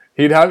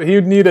 He'd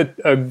need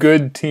a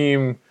good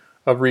team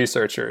of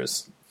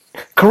researchers.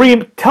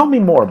 Kareem, tell me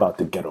more about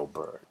the Ghetto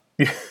Bird.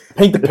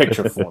 Paint the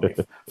picture for me.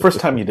 First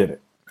time you did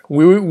it.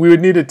 We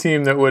would need a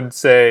team that would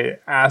say,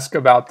 ask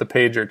about the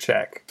pager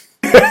check.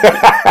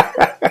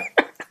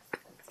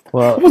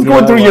 Well, what was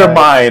going through your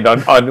mind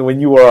on when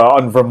you were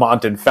on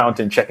Vermont and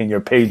Fountain checking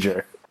your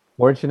pager?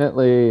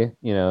 Fortunately,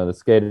 the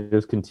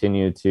skaters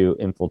continue to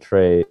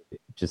infiltrate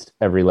just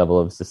every level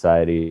of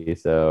society,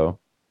 so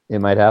it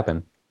might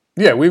happen.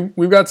 Yeah,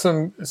 we've got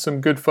some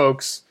good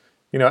folks,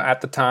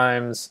 at the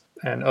Times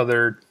and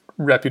other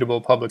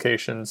reputable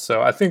publications.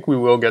 So I think we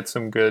will get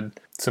some good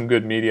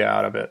media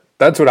out of it.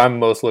 That's what I'm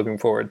most looking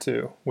forward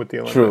to with the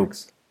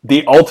Olympics. True.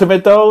 The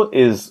ultimate, though,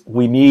 is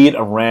we need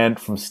a rant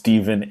from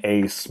Stephen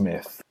A.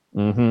 Smith.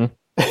 Mm-hmm.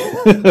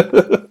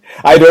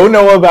 I don't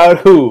know about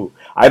who.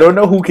 I don't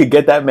know who could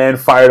get that man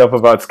fired up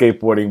about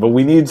skateboarding, but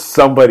we need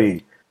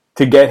somebody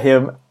to get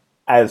him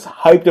as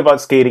hyped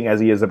about skating as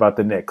he is about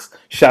the Knicks.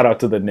 Shout out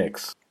to the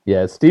Knicks.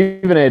 Yeah,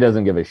 Stephen A.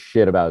 doesn't give a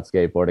shit about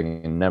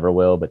skateboarding and never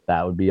will, but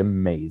that would be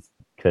amazing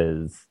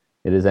because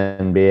it is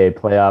NBA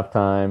playoff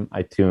time.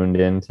 I tuned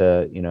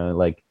into,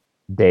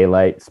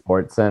 Daylight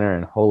Sports Center,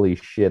 and holy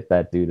shit,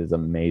 that dude is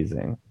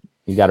amazing.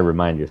 You got to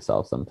remind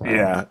yourself sometimes.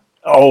 Yeah.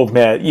 Oh,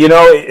 man.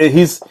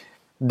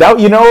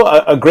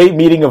 A great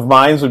meeting of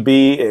minds would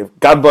be,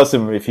 God bless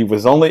him, if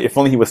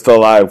only he was still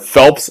alive,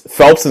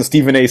 Phelps and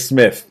Stephen A.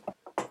 Smith.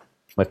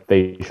 My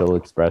facial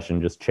expression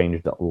just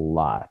changed a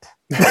lot.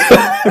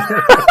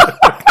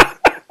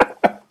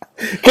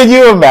 Can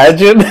you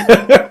imagine?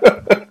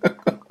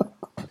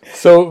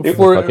 So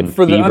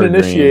for the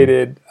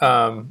uninitiated,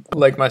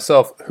 like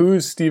myself,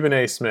 who's Stephen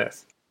A.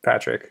 Smith,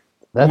 Patrick?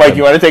 Mike,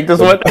 you want to take this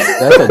one?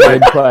 That's a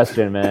good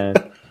question, man.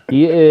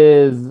 He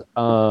is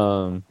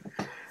an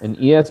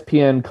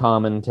ESPN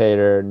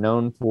commentator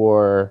known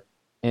for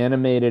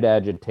animated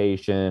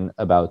agitation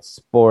about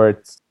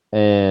sports.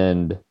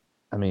 And,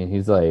 I mean,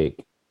 he's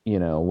like,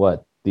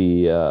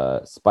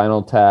 the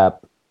Spinal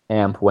Tap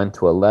amp went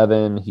to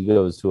 11. He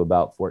goes to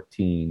about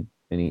 14,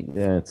 and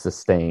it's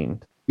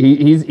sustained.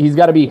 He's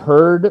got to be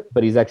heard,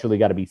 but he's actually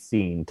got to be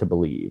seen to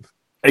believe.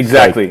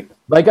 Exactly.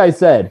 Like I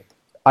said,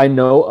 I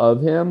know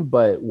of him,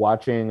 but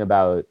watching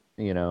about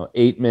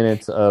 8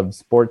 minutes of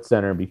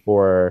SportsCenter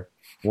before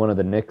one of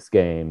the Knicks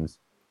games,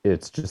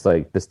 it's just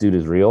like, this dude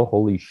is real.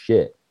 Holy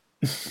shit,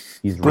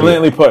 he's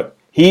brilliantly put.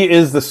 He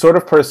is the sort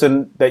of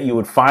person that you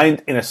would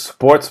find in a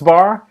sports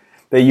bar,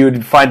 that you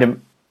would find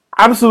him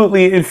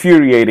absolutely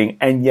infuriating,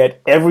 and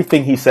yet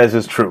everything he says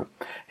is true.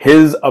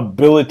 His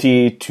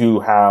ability to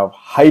have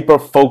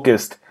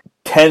hyper-focused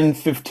 10,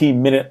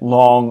 15-minute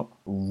long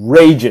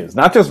rages,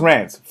 not just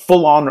rants,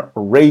 full-on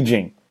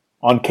raging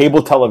on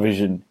cable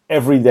television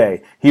every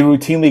day. He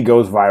routinely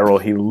goes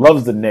viral. He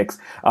loves the Knicks.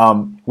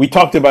 We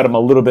talked about him a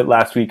little bit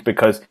last week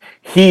because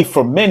he,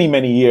 for many,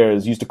 many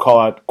years, used to call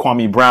out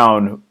Kwame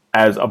Brown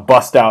as a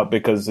bust out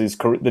because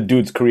the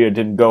dude's career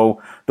didn't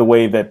go the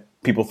way that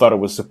people thought it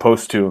was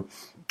supposed to.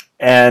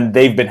 And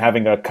they've been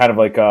having a kind of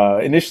like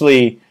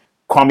initially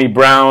Kwame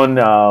Brown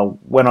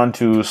went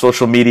onto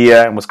social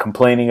media and was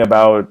complaining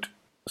about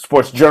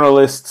sports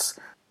journalists,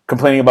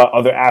 complaining about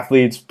other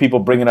athletes, people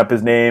bringing up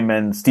his name,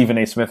 and Stephen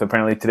A. Smith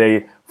apparently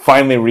today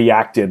finally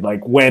reacted,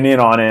 went in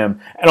on him.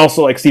 And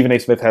also, Stephen A.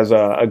 Smith has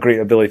a great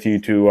ability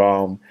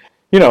to,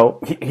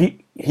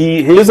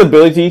 his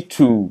ability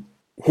to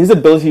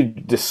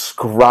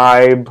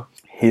describe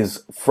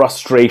his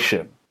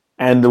frustration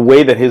and the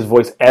way that his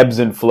voice ebbs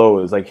and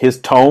flows, his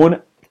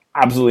tone,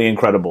 absolutely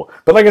incredible.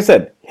 But like I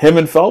said, him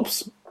and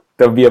Phelps,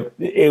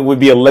 it would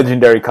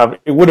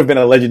have been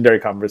a legendary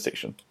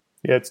conversation.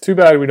 Yeah, it's too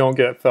bad we don't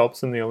get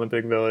Phelps in the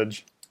Olympic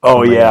Village.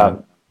 Oh yeah,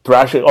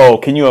 Thrasher. Oh,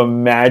 can you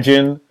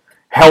imagine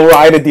Hell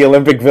Ride at the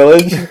Olympic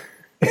Village?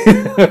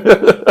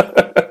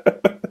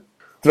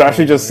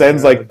 Thrasher just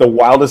sends the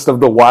wildest of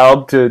the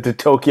wild to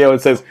Tokyo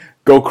and says,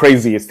 "Go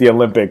crazy! It's the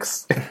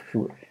Olympics."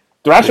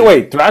 Thrasher,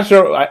 wait,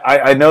 Thrasher,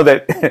 I know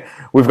that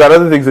we've got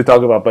other things to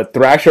talk about, but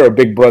Thrasher or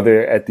Big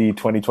Brother at the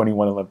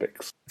 2021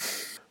 Olympics?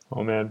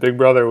 Oh man, Big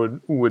Brother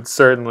would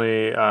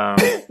certainly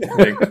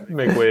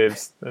make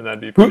waves, and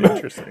that'd be pretty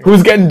interesting.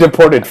 Who's getting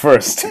deported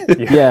first?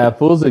 Yeah,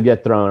 fools would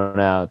get thrown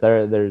out.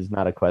 There's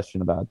not a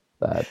question about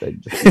that.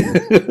 They'd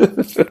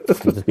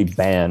just be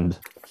banned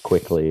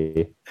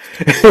quickly.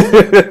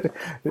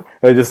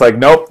 They're just like,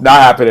 nope, not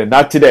happening,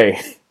 not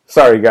today.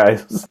 Sorry,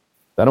 guys.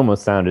 That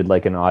almost sounded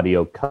like an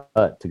audio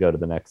cut to go to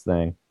the next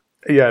thing.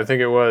 Yeah, I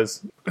think it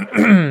was.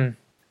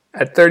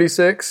 At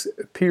 36,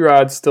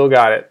 P-Rod still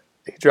got it.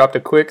 He dropped a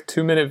quick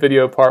 2-minute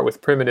video part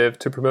with Primitive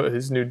to promote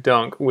his new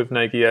dunk with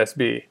Nike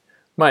SB.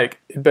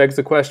 Mike, it begs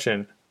the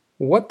question,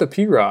 what the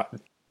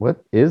P-Rod?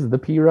 What is the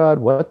P-Rod?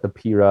 What the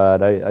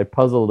P-Rod? I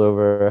puzzled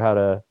over how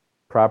to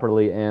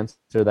properly answer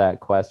that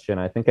question.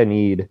 I think I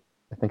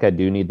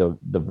do need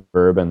the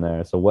verb in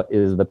there. So what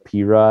is the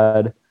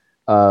P-Rod?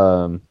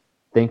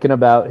 Thinking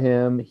about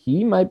him,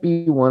 he might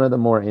be one of the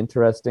more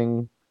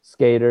interesting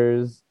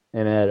skaters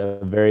and at a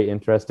very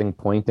interesting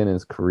point in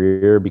his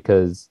career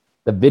because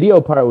the video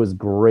part was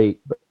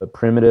great, but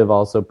Primitive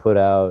also put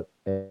out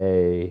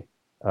I'm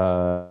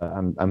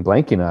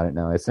blanking on it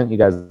now. I sent you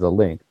guys the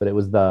link, but it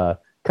was the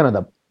kind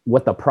of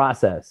the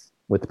process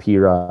with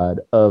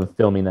P-Rod of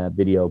filming that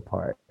video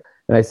part.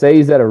 And I say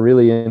he's at a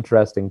really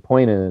interesting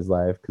point in his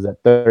life because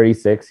at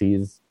 36,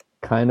 he's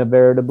kind of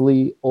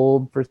veritably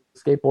old for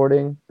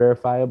skateboarding,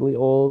 verifiably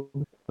old,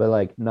 but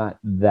like not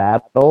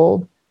that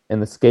old.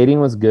 And the skating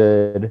was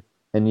good,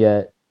 and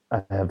yet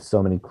I have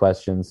so many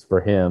questions for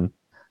him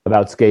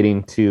about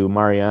skating to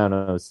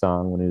Mariano's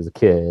song when he was a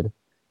kid,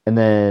 and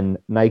then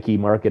Nike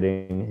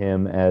marketing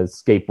him as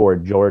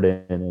Skateboard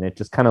Jordan, and it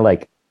just kind of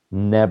like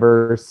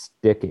never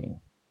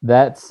sticking.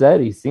 That said,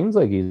 he seems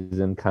like he's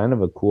in kind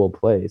of a cool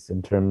place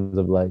in terms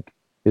of like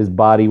his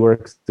body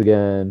works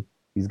again.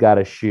 He's got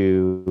a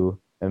shoe.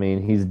 I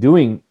mean, he's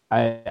doing.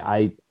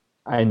 I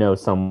know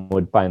some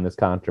would find this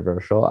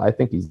controversial. I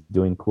think he's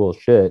doing cool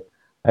shit.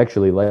 I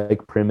actually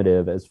like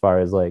Primitive as far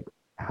as like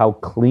how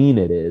clean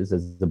it is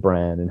as a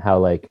brand and how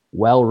like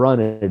well run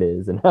it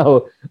is and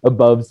how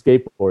above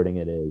skateboarding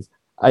it is.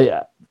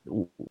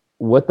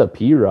 What the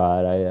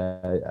P-Rod?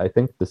 I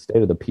think the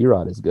state of the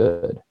P-Rod is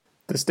good.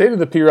 The state of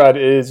the P-Rod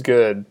is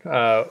good.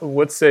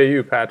 What say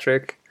you,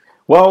 Patrick?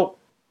 Well,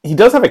 he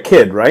does have a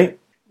kid, right?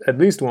 At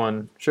least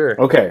one, sure.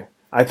 Okay.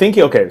 I think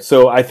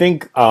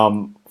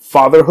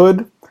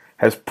fatherhood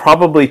has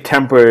probably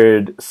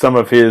tempered some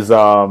of his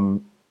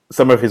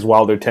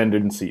wilder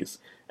tendencies,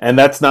 and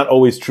that's not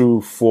always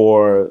true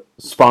for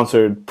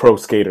sponsored pro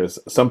skaters.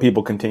 Some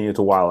people continue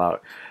to wild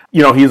out.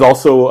 You know, he's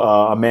also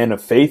a man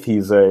of faith.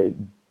 He's a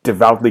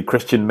devoutly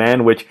Christian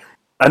man, which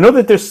I know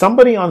that there's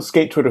somebody on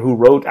Skate Twitter who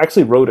wrote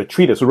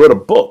a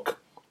book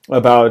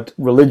about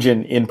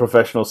religion in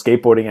professional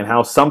skateboarding and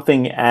how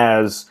something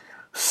as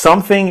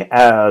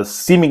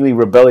seemingly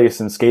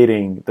rebellious in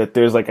skating, that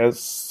there's like a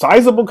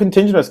sizable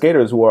contingent of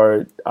skaters who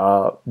are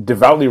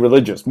devoutly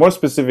religious, more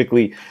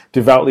specifically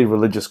devoutly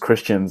religious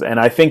Christians. And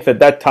I think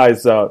that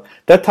ties to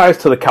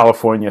the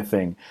California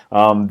thing.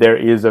 There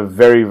is a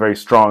very, very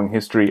strong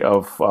history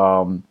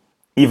of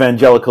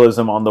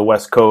evangelicalism on the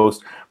West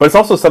Coast, but it's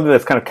also something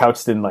that's kind of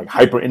couched in like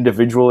hyper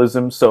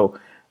individualism. So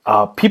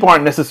people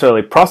aren't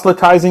necessarily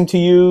proselytizing to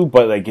you,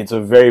 but like it's a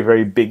very,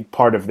 very big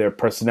part of their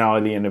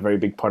personality and a very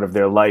big part of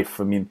their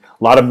life. I mean,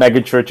 a lot of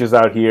mega churches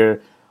out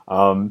here.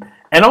 And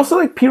also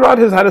like P-Rod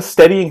has had a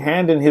steadying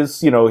hand in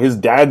his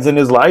dad's in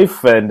his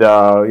life, and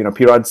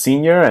P-Rod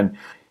Sr. and,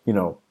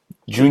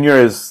 Junior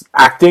is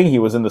acting. He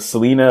was in the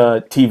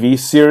Selena TV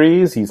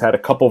series. He's had a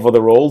couple of other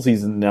roles.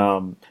 He's in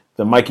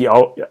the Mikey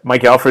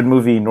Alfred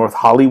movie, North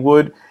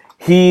Hollywood.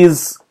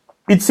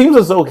 It seems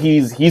as though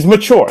he's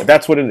mature.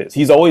 That's what it is.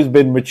 He's always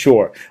been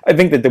mature. I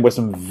think that there were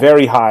some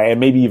very high and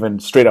maybe even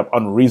straight up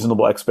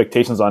unreasonable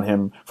expectations on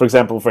him. For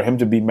example, for him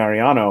to be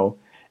Mariano.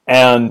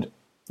 And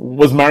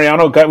was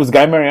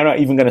Guy Mariano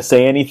even going to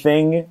say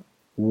anything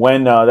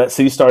when that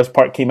City Stars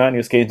part came out and he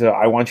was skating to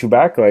I Want You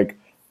Back? Like,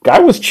 Guy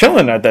was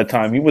chilling at that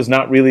time. He was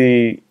not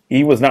really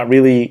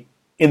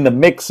in the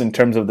mix in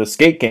terms of the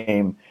skate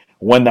game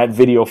when that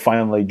video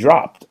finally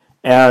dropped.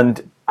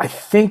 And I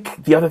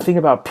think the other thing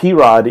about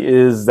P-Rod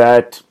is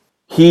that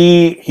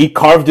he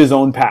carved his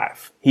own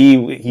path.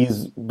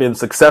 He's been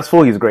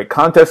successful. He's a great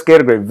contest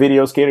skater, great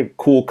video skater,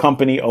 cool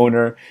company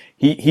owner.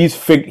 He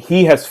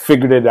has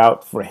figured it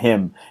out for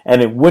him.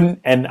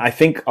 And I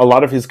think a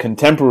lot of his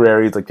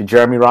contemporaries, like the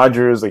Jeremy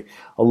Rogers, like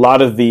a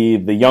lot of the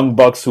young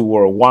bucks who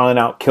were wilding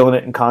out, killing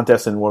it in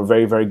contests and were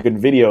very, very good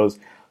videos,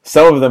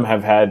 some of them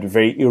have had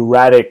very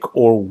erratic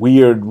or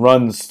weird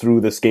runs through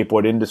the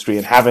skateboard industry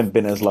and haven't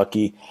been as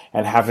lucky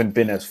and haven't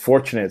been as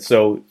fortunate.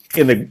 So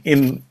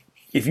looking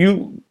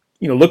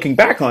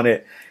back on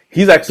it,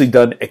 he's actually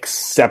done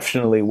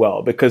exceptionally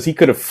well because he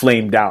could have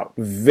flamed out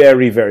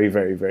very, very,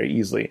 very, very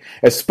easily.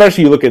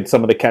 Especially you look at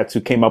some of the cats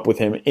who came up with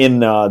him in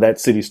that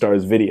City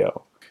Stars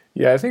video.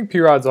 Yeah, I think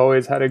P-Rod's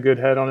always had a good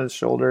head on his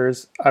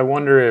shoulders. I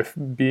wonder if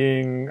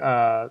being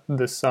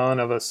the son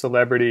of a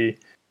celebrity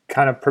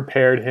kind of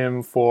prepared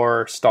him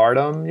for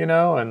stardom, you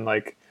know, and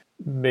like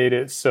made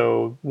it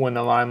so when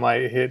the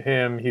limelight hit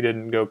him, he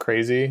didn't go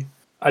crazy.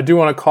 I do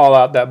want to call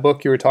out that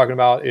book you were talking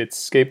about.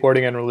 It's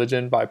Skateboarding and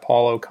Religion by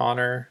Paul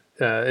O'Connor.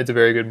 It's a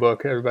very good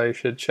book. Everybody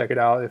should check it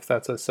out if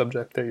that's a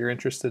subject that you're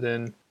interested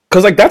in.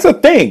 Because, like, that's a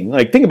thing.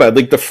 Like, think about it.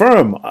 Like, the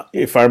firm,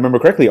 if I remember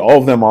correctly, all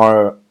of them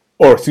were,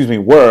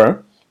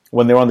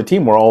 when they were on the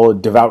team, were all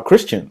devout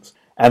Christians.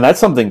 And that's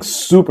something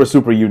super,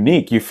 super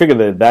unique. You figure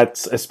that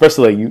that's,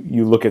 especially like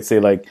you look at, say,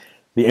 like,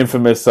 the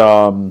infamous,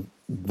 the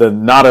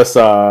Nodus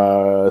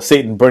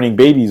Satan Burning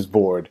Babies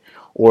board,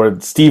 or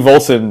Steve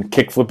Olson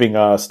kick-flipping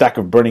a stack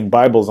of burning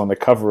Bibles on the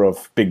cover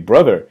of Big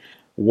Brother.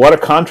 What a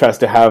contrast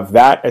to have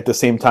that at the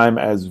same time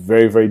as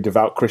very, very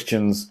devout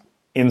Christians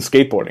in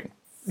skateboarding.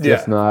 Yeah.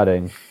 Just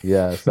nodding.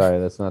 Yeah, sorry,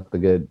 that's not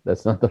the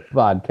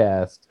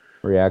podcast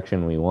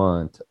reaction we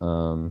want.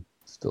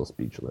 Still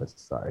speechless.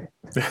 Sorry.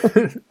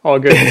 All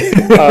good.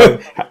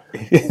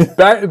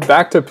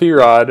 Back to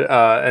P-Rod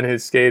and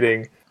his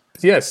skating.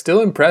 Yeah,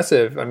 still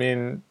impressive. I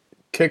mean,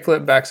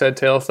 kickflip, backside,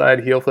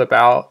 tailside, heel flip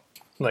out.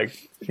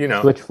 Like, you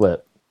know. Switch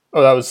flip.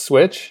 Oh, that was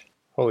switch?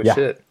 Holy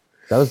shit.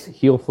 That was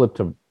heel flip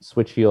to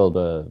switch heel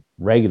to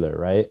regular,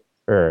 right?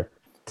 Or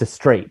to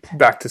straight.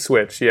 Back to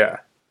switch, yeah.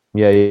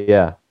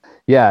 Yeah.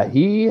 Yeah,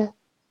 he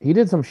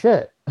did some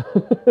shit.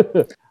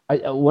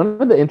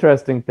 One of the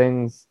interesting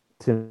things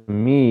to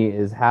me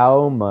is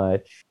how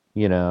much,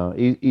 you know,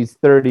 he's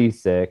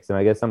 36, and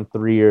I guess I'm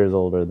 3 years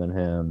older than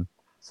him,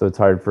 so it's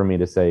hard for me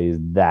to say he's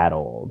that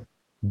old,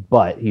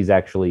 but he's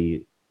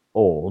actually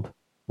old,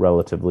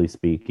 relatively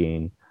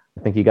speaking.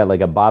 I think you got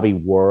like a Bobby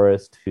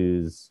Warist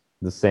who's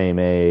the same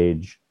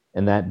age,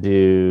 and that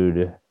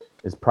dude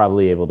is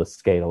probably able to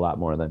skate a lot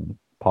more than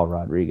Paul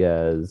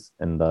Rodriguez,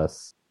 and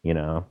thus, you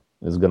know,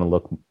 is going to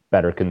look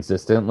better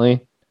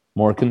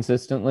more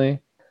consistently.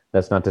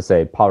 That's not to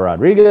say Paul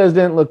Rodriguez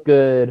didn't look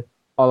good.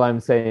 All I'm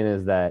saying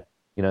is that,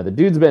 you know, the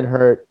dude's been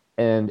hurt,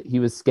 and he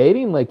was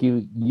skating like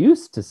you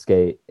used to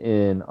skate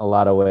in a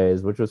lot of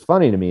ways, which was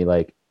funny to me,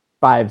 like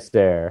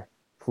 5-stair,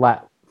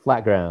 flat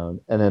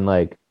ground, and then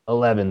like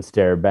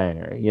 11-stair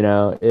banger. You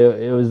know,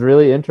 it was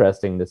really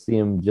interesting to see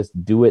him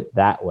just do it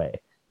that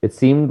way. It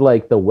seemed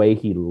like the way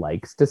he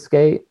likes to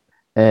skate.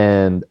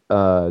 And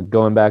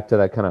going back to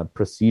that kind of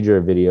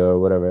procedure video or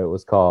whatever it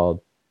was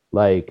called,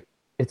 like,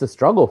 it's a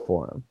struggle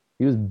for him.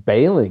 He was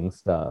bailing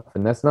stuff,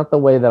 and that's not the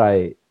way that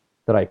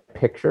I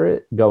picture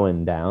it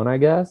going down, I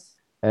guess.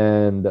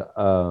 And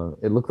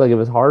it looked like it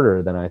was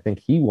harder than I think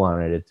he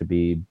wanted it to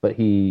be, but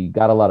he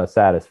got a lot of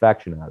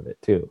satisfaction out of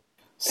it too.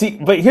 See,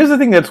 but here's the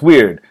thing that's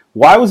weird.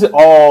 Why was it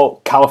all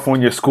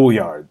California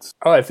schoolyards?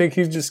 Oh, I think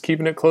he's just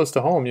keeping it close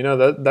to home. You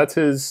know, that's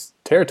his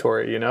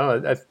territory, you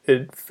know.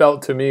 It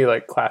felt to me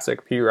like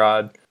classic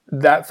P-Rod.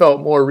 That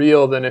felt more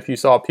real than if you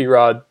saw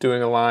P-Rod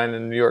doing a line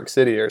in New York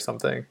City or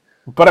something.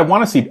 But I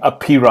want to see a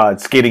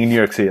P-Rod skating in New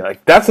York City.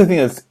 Like, that's the thing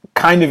that's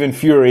kind of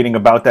infuriating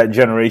about that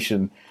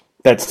generation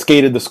that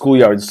skated the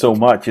schoolyards so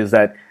much, is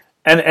that,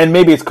 and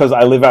maybe it's because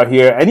I live out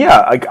here, and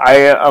yeah, like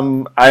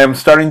I'm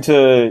starting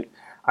to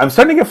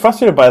get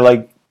frustrated by,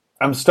 like,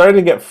 I'm starting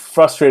to get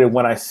frustrated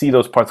when I see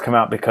those parts come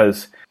out,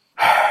 because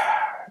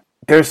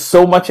there's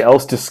so much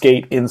else to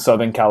skate in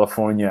Southern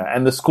California,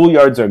 and the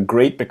schoolyards are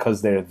great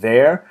because they're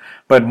there,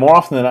 but more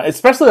often than not,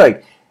 especially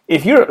like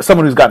if you're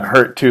someone who's gotten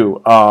hurt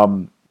too,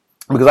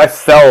 because I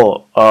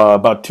fell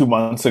about 2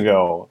 months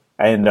ago,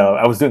 and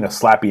I was doing a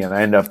slappy, and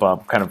I ended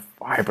up kind of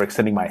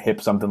hyperextending my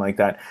hip, something like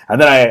that, and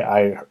then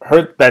I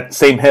hurt that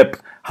same hip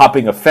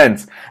hopping a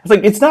fence. It's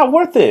like, it's not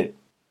worth it.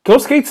 Go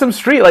skate some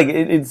street. Like,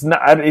 it's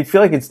not. I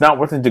feel like it's not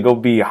worth it to go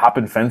be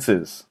hopping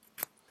fences.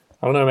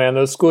 I don't know, man.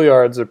 Those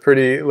schoolyards are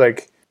pretty,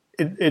 like,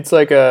 it's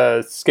like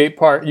a skate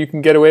park. You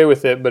can get away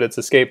with it, but it's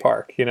a skate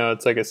park. You know,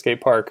 it's like a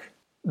skate park,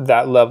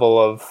 that level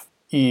of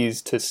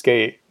ease to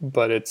skate,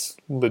 but it's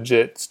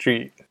legit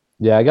street.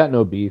 Yeah, I got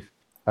no beef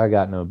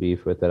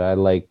with it. I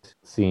liked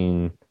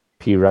seeing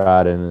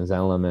P-Rod in his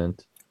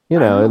element. You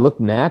know, it looked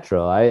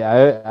natural.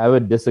 I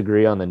would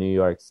disagree on the New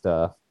York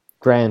stuff.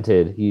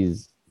 Granted,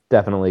 he's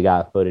definitely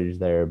got footage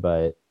there,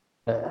 but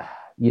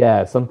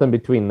yeah, something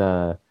between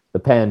the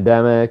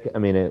pandemic. I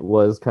mean, it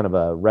was kind of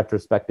a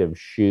retrospective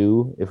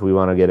shoe, if we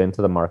want to get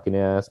into the marketing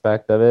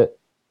aspect of it.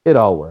 It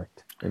all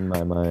worked in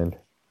my mind.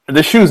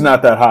 The shoe's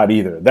not that hot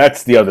either.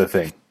 That's the other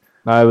thing.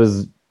 I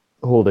was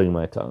holding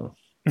my tongue.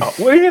 Oh,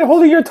 what are you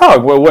holding your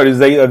tongue? Well, are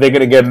they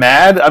going to get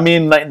mad? I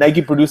mean,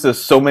 Nike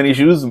produces so many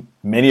shoes,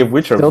 many of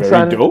which are still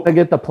very dope. Trying to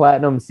get the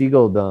platinum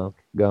seagull dunk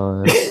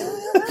going.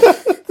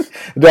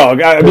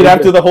 Dog, I mean,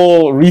 after the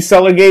whole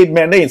reseller gate,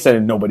 man, they ain't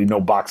sending nobody no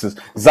boxes.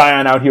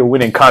 Zion out here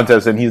winning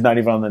contests, and he's not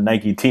even on the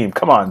Nike team.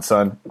 Come on,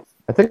 son.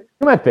 I think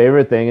my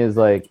favorite thing is,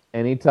 like,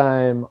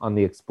 anytime on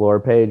the Explore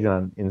page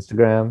on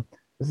Instagram,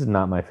 this is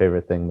not my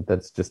favorite thing, but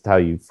that's just how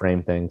you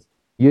frame things.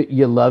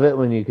 You love it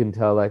when you can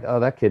tell, like,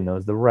 oh, that kid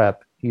knows the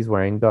rep. He's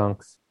wearing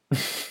dunks.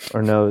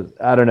 Or knows,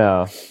 I don't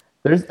know.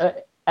 There's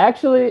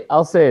actually,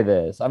 I'll say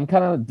this. I'm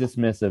kind of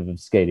dismissive of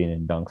skating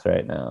in dunks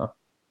right now,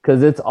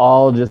 because it's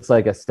all just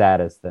like a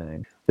status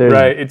thing. There's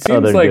right. It seems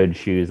other like good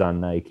shoes on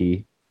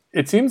Nike.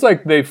 it seems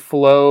like they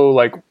flow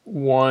like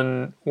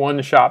one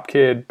shop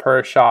kid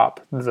per shop,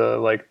 the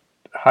like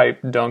hype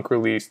dunk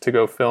release to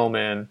go film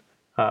in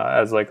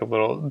as like a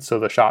little, so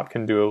the shop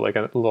can do like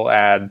a little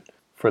ad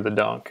for the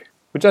dunk,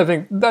 which I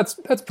think that's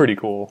pretty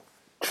cool.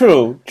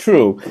 True,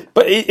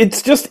 but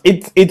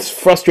it's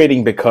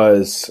frustrating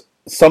because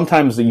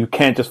sometimes you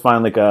can't just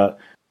find like a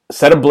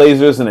set of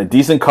blazers in a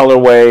decent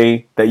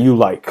colorway that you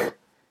like.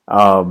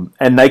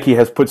 And Nike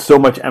has put so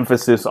much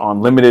emphasis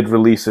on limited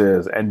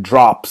releases and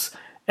drops,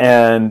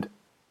 and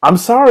I'm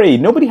sorry,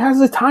 nobody has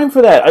the time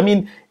for that. I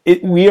mean,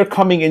 we are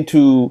coming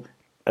into,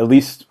 at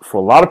least for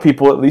a lot of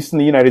people, at least in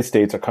the United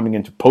States, are coming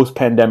into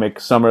post-pandemic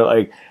summer.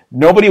 Like,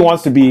 nobody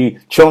wants to be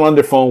chilling on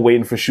their phone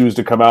waiting for shoes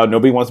to come out.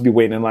 Nobody wants to be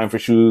waiting in line for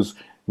shoes.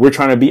 We're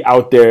trying to be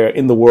out there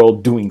in the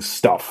world doing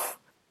stuff.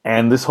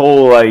 And this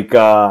whole, like,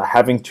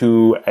 having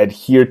to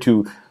adhere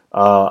to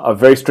a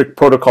very strict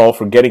protocol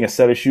for getting a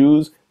set of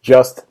shoes,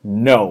 just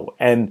no.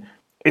 And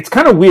it's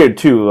kind of weird,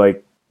 too.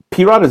 Like,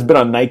 P-Rod has been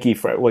on Nike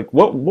for, like,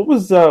 what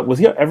was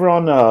he ever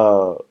on,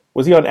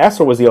 was he on S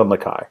or was he on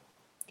Lakai?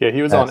 Yeah,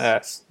 he was on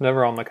S,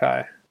 never on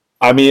Lakai.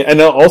 I mean, and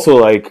also,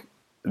 like,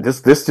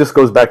 this just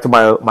goes back to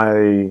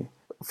my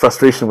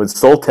frustration with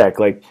Soltech.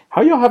 Like,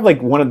 how y'all have,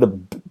 like, one of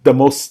the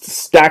most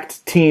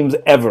stacked teams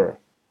ever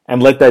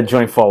and let that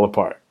joint fall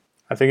apart?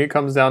 I think it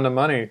comes down to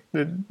money.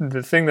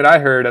 The thing that I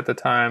heard at the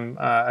time,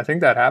 I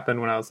think that happened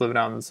when I was living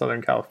out in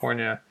Southern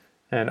California,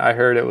 and I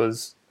heard it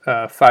was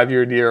a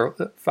 5-year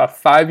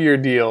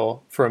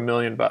deal for $1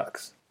 million.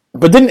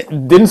 But didn't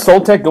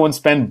Soltech go and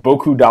spend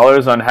beaucoup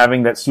dollars on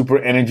having that super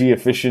energy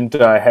efficient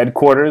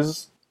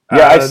headquarters?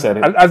 Yeah, I said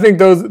it. I think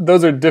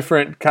those are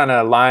different kind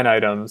of line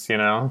items, you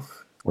know?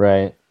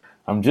 Right.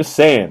 I'm just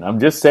saying.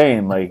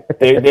 Like,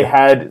 they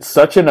had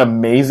such an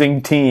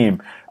amazing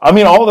team. I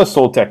mean, all the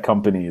Soltech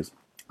companies.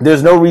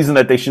 There's no reason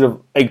that they should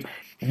have, like,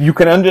 you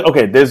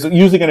can there's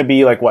usually going to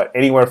be like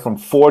anywhere from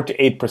 4 to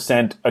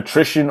 8%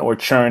 attrition or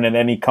churn in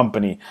any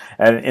company.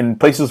 And in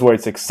places where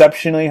it's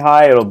exceptionally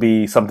high, it'll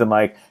be something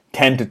like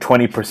 10 to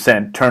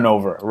 20%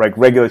 turnover, like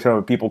regular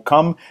turnover. People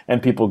come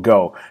and people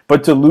go.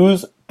 But to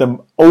lose the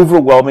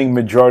overwhelming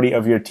majority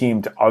of your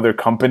team to other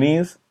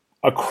companies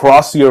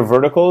across your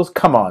verticals,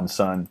 come on,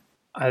 son.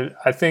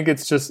 I think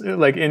it's just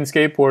like in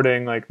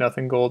skateboarding, like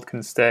nothing gold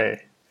can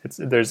stay.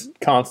 There's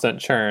constant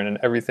churn and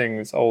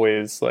everything's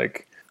always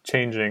like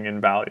changing in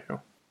value.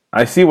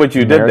 I see what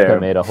you America did there.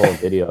 Made a whole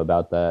video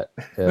about that.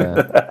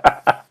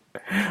 Yeah.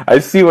 I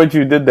see what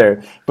you did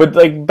there. But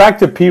like back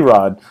to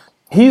P-Rod,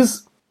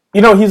 he's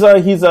a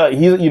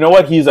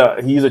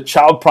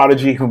child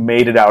prodigy who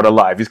made it out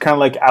alive. He's kind of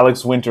like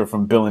Alex Winter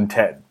from Bill and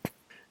Ted.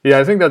 Yeah,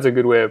 I think that's a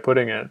good way of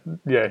putting it.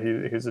 Yeah,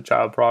 he's a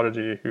child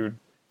prodigy who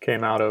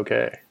came out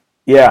okay.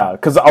 Yeah,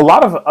 because a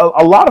lot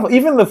of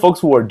even the folks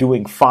who are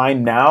doing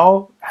fine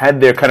now had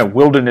their kind of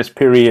wilderness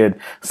period.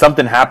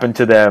 Something happened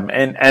to them,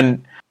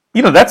 and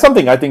you know, that's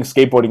something I think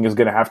skateboarding is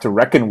going to have to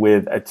reckon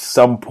with at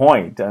some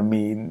point. I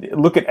mean,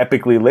 look at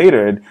Epically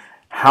Later.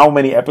 How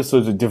many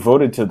episodes are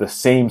devoted to the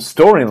same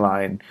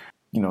storyline?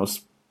 You know,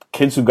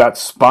 kids who got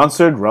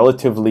sponsored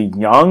relatively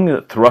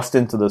young, thrust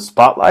into the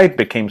spotlight,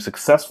 became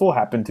successful,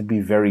 happened to be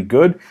very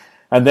good,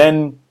 and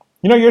then,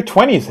 you know, your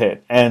 20s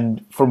hit,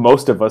 and for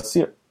most of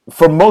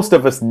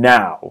us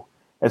now,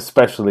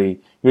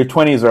 especially, your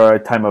 20s are a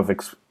time of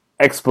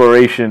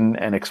exploration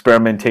and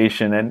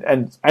experimentation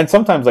and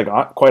sometimes, like,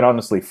 quite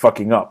honestly,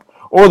 fucking up.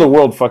 Or the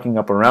world fucking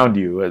up around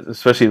you,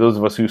 especially those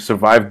of us who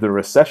survived the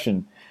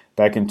recession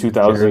back in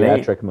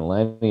 2008. Geriatric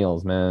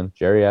millennials, man.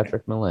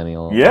 Geriatric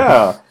millennials.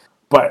 Yeah.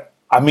 But,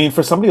 I mean,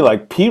 for somebody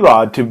like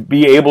P-Rod to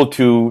be able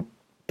to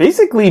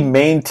basically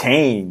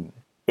maintain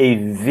a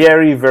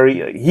very,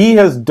 very... He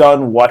has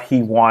done what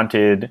he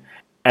wanted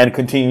and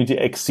continue to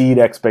exceed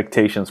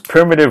expectations.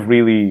 Primitive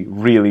really,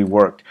 really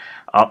worked.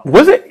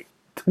 Wasn't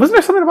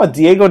there something about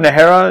Diego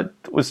Najera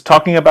was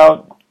talking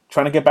about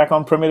trying to get back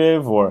on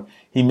Primitive, or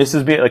he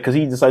misses being, like, because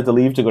he decided to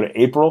leave to go to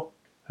April?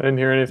 I didn't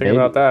hear anything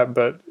about that,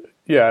 but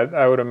yeah,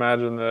 I would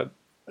imagine that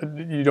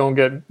you don't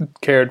get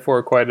cared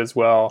for quite as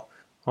well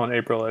on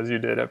April as you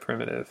did at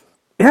Primitive.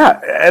 Yeah,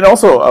 and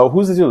also,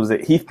 who's this dude? Was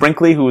it Heath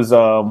Brinkley, who's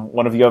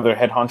one of the other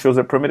head honchos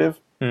at Primitive?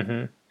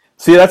 Mm-hmm.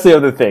 See, that's the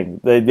other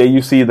thing.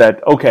 You see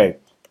that, okay,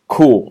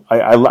 cool.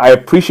 I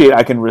appreciate,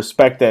 I can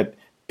respect that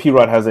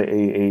P-Rod has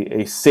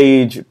a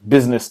sage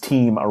business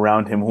team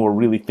around him who are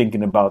really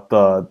thinking about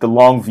the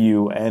long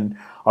view and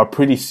are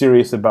pretty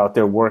serious about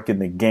their work in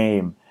the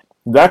game.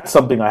 That's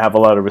something I have a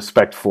lot of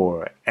respect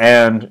for.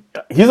 And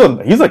he's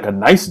like a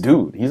nice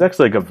dude. He's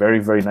actually like a very,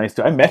 very nice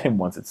dude. I met him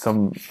once at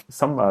some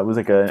it was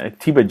like a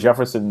T.B.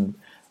 Jefferson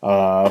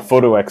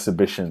photo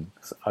exhibition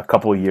a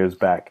couple of years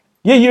back.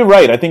 Yeah, you're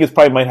right. I think it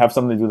probably might have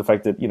something to do with the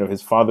fact that, you know,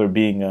 his father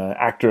being an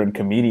actor and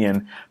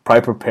comedian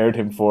probably prepared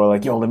him for,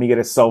 like, yo, let me get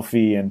a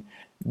selfie. And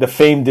the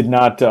fame did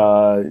not.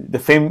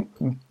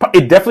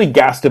 It definitely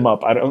gassed him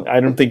up. I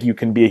don't think you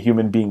can be a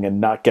human being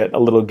and not get a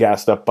little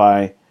gassed up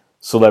by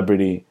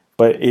celebrity.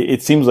 But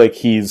it seems like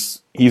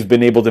he's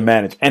been able to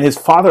manage. And his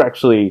father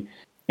actually,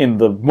 in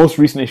the most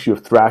recent issue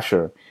of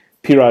Thrasher,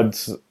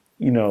 P-Rod's,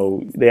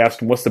 they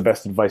asked him, what's the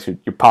best advice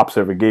your pops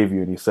ever gave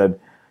you? And he said,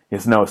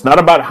 no, it's not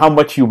about how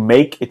much you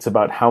make, it's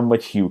about how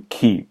much you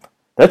keep.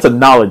 That's a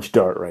knowledge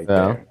dart right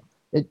there.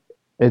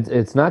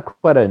 It's not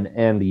quite an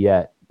and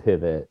yet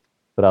pivot,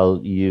 but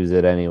I'll use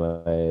it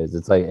anyways.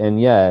 It's like,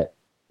 and yet,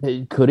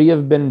 could he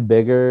have been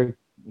bigger?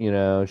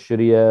 Should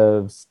he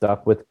have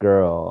stuck with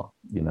girl?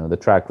 The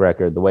track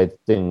record, the way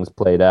things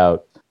played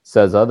out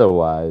says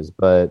otherwise.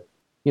 But,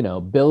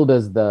 build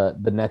as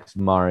the next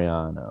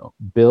Mariano.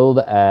 Build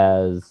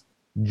as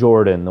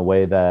Jordan, the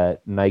way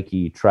that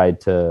Nike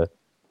tried to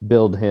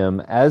build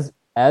him as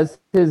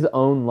his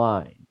own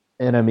line.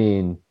 And I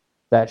mean,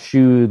 that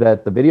shoe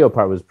that the video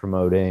part was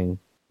promoting,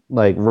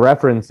 like,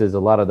 references a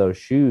lot of those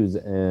shoes.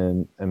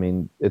 And I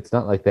mean, it's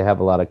not like they have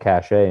a lot of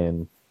cachet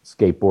in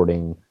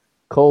skateboarding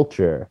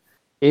culture.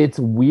 It's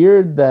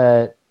weird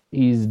that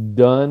he's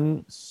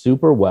done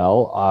super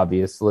well,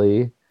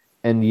 obviously,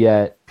 and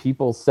yet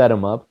people set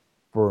him up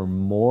for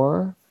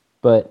more.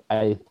 But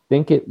I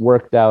think it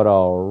worked out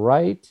all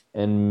right.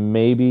 And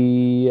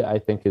maybe I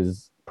think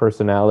his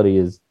personality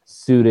is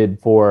suited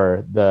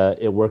for the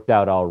it worked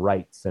out all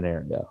right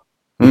scenario.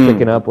 You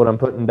picking up what I'm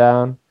putting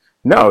down?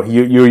 No,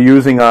 you're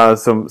using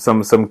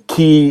some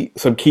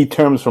key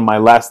terms from my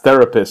last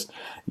therapist: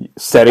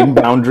 setting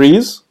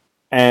boundaries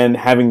and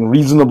having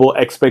reasonable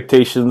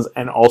expectations,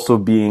 and also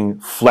being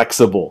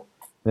flexible.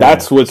 Yeah.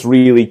 That's what's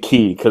really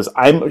key, because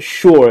I'm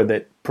sure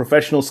that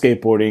professional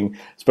skateboarding,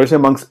 especially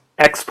amongst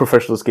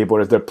ex-professional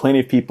skateboarders, there are plenty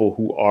of people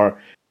who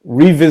are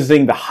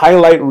revisiting the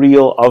highlight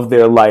reel of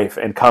their life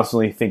and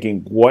constantly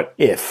thinking, "What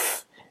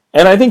if?"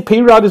 And I think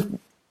P-Rod is,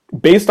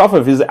 based off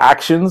of his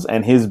actions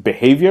and his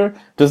behavior,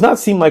 does not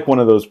seem like one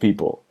of those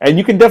people. And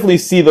you can definitely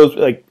see those,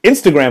 like,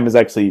 Instagram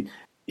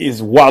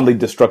is wildly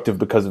destructive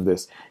because of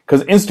this.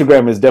 Because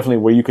Instagram is definitely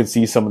where you can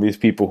see some of these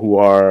people who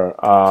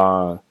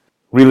are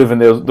reliving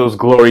those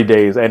glory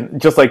days.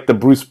 And just like the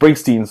Bruce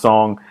Springsteen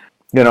song,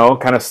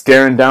 kind of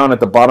staring down at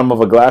the bottom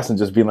of a glass and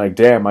just being like,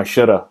 damn, I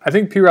shoulda. I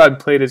think P-Rod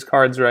played his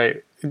cards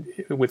right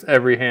with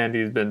every hand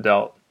he's been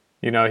dealt.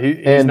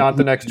 He's not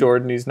the next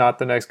Jordan. He's not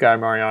the next Guy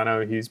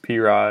Mariano. He's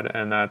P-Rod,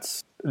 and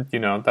that's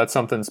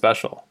something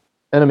special.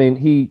 And I mean,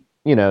 he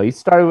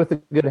started with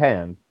a good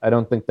hand. I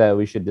don't think that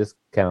we should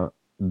discount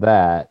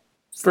that.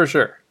 For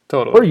sure.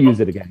 Totally. Or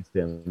use it against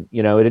him.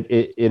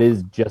 It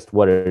is just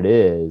what it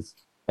is.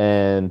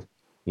 And,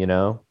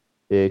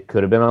 it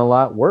could have been a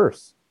lot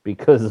worse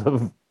because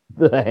of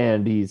the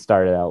hand he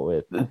started out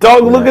with.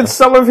 Dog, look at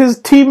some of his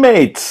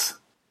teammates.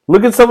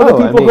 Look at some of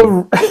the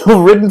people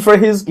who've ridden for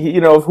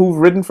who've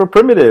ridden for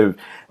Primitive.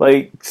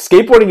 Like,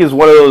 skateboarding is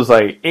one of those,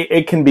 like,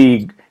 it can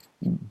be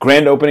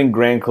grand opening,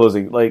 grand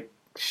closing. Like,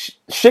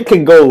 shit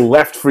can go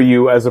left for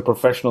you as a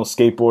professional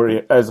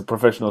skateboarder, as a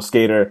professional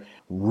skater,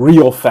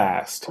 real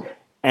fast.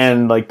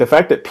 And, like, the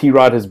fact that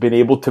P-Rod has been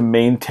able to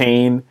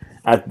maintain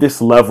at this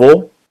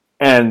level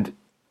and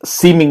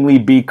seemingly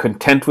be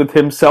content with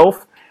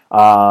himself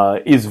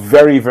is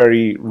very,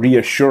 very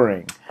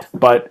reassuring.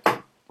 But,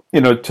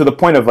 to the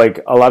point of,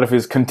 like, a lot of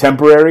his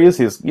contemporaries,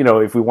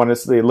 if we want to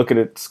say, look at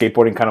it,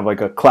 skateboarding kind of like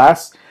a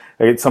class,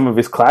 like some of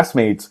his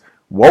classmates,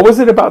 what was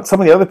it about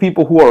some of the other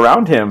people who were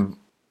around him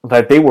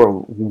that they were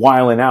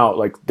wilding out?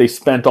 Like, they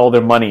spent all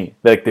their money,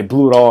 like they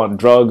blew it all on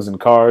drugs and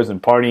cars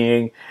and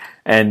partying,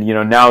 and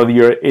now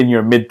you're in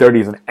your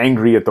mid-30s and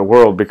angry at the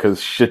world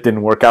because shit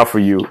didn't work out for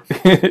you,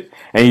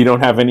 and you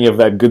don't have any of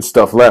that good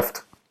stuff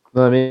left.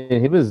 Well, I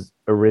mean, he was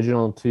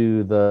original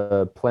to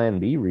the Plan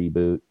B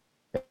reboot,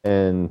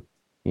 and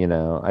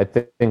I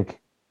think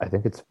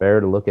it's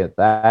fair to look at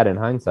that in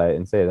hindsight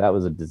and say that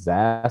was a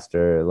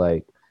disaster.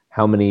 Like,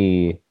 how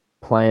many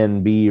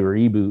Plan B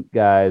reboot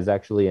guys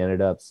actually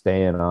ended up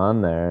staying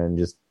on there, and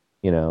just,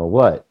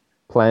 what?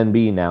 Plan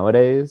B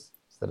nowadays?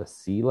 Is that a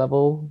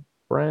C-level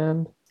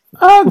brand?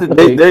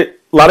 A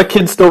lot of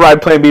kids still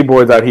ride Plan B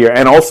boards out here.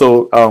 And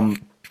also,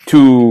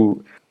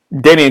 to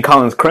Danny and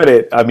Colin's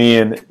credit, I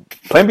mean,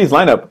 Plan B's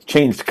lineup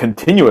changed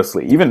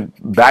continuously, even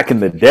back in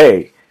the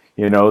day.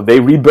 They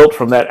rebuilt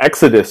from that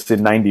exodus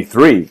in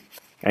 '93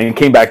 and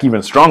came back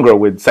even stronger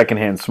with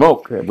Secondhand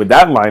Smoke, with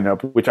that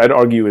lineup, which I'd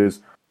argue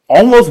is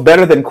almost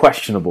better than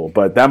questionable,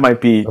 but that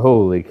might be...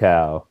 Holy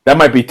cow. That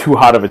might be too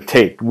hot of a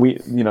take.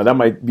 That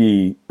might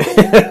be...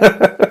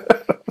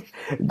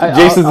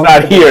 Jason's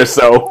not here,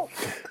 so...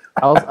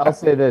 I'll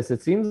say this.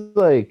 It seems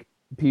like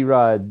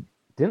P-Rod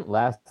didn't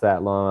last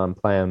that long on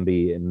Plan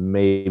B and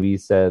maybe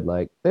said,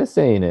 like, this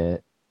ain't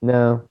it.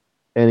 No.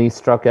 And he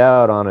struck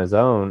out on his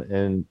own,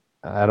 and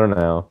I don't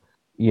know.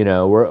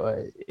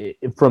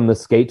 From the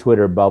skate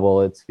Twitter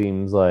bubble, it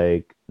seems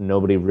like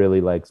nobody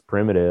really likes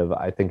Primitive.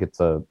 I think it's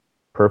a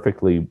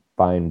perfectly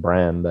fine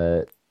brand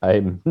that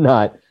I'm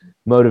not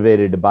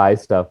motivated to buy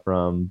stuff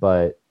from,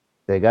 but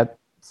they got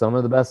some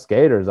of the best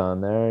skaters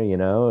on there.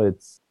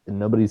 It's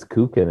nobody's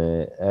kooking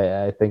it.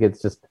 I think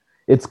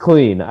it's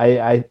clean.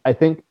 I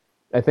think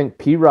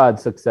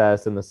P-Rod's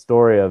success and the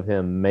story of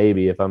him,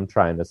 maybe if I'm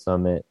trying to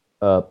sum it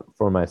up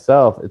for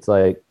myself, it's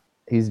like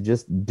he's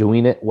just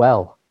doing it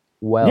well.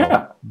 well.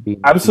 Yeah, being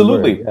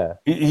absolutely.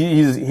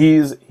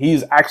 keyword,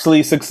 He's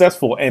actually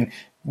successful, and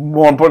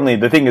more importantly,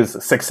 the thing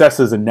is, success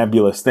is a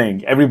nebulous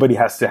thing. Everybody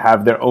has to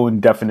have their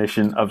own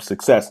definition of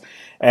success,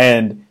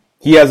 and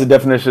he has a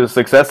definition of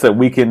success that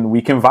we can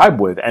vibe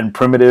with. And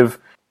primitive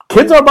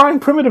kids are buying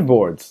primitive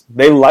boards.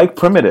 They like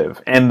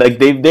primitive, and like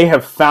they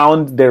have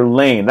found their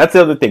lane. That's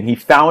the other thing. He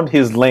found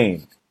his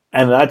lane,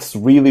 and that's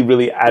really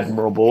really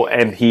admirable.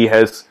 And he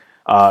has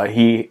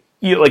like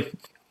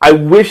I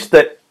wish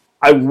that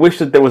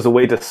there was a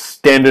way to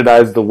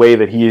standardize the way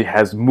that he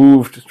has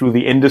moved through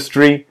the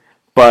industry,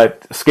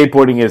 but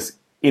skateboarding is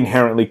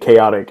inherently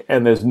chaotic,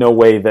 and there's no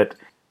way that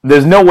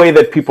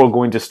people are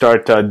going to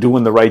start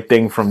doing the right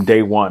thing from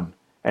day one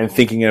and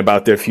thinking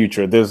about their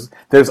future. There's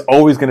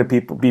always going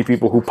to be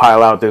people who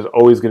pile out. There's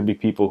always going to be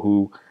people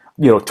who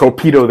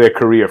torpedo their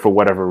career for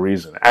whatever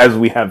reason, as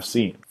we have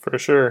seen. For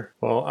sure.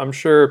 Well, I'm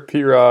sure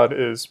P-Rod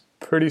is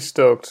pretty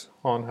stoked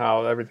on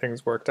how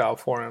everything's worked out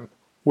for him.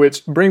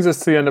 Which brings us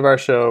to the end of our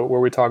show where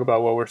we talk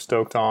about what we're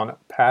stoked on.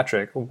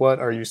 Patrick, what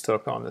are you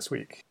stoked on this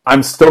week?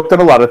 I'm stoked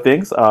on a lot of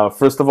things.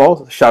 First of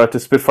all, shout out to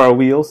Spitfire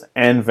Wheels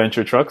and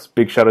Venture Trucks.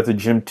 Big shout out to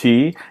Jim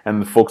T and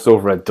the folks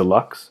over at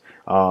Deluxe.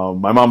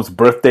 My mom's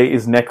birthday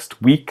is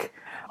next week.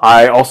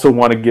 I also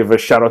want to give a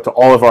shout out to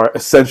all of our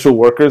essential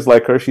workers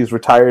like her. She's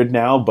retired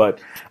now,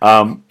 but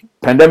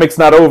pandemic's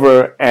not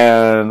over,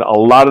 and a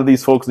lot of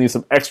these folks need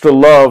some extra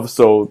love,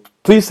 so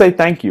please say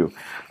thank you.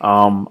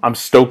 I'm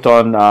stoked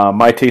on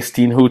Maite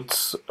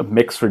Steenhout's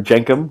mix for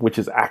Jenkem, which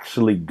is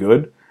actually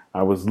good.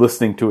 I was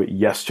listening to it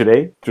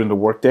yesterday during the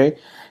workday.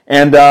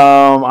 And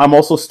I'm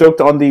also stoked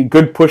on the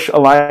Good Push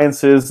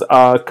Alliance's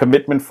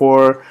commitment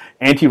for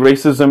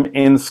anti-racism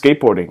in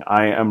skateboarding.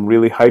 I am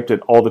really hyped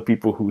at all the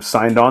people who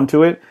signed on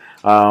to it.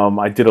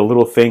 I did a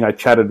little thing. I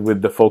chatted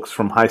with the folks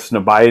from High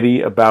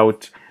Snobiety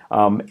about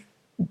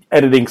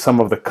editing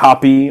some of the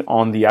copy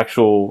on the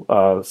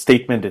actual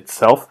statement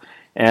itself.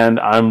 And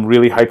I'm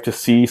really hyped to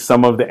see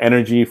some of the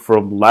energy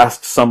from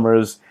last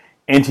summer's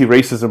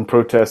anti-racism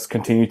protests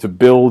continue to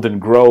build and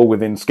grow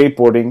within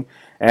skateboarding.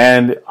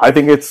 And I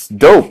think it's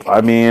dope.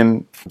 I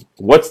mean,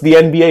 what's the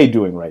NBA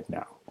doing right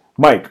now?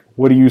 Mike,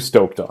 what are you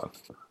stoked on?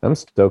 I'm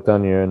stoked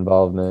on your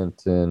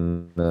involvement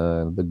in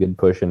the Good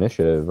Push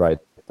initiative right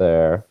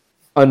there.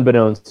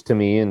 Unbeknownst to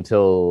me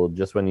until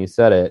just when you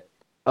said it.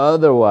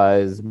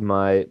 Otherwise,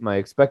 my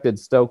expected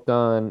stoked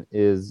on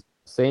is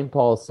St.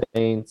 Paul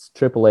Saints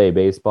AAA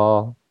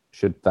baseball.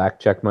 Should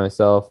fact check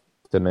myself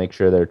to make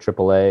sure they're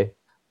AAA.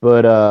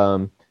 But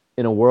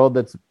in a world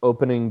that's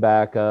opening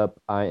back up,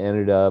 I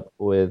ended up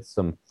with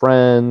some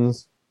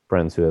friends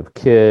who have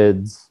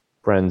kids,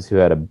 friends who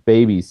had a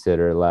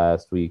babysitter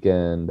last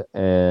weekend.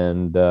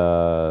 And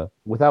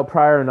without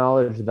prior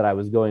knowledge that I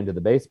was going to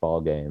the baseball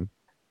game,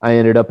 I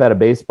ended up at a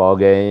baseball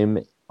game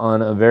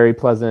on a very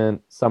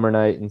pleasant summer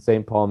night in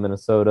St. Paul,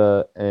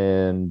 Minnesota.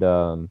 And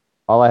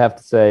all I have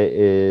to say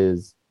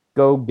is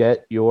go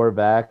get your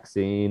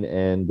vaccine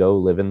and go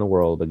live in the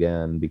world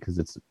again, because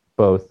it's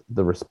both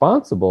the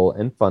responsible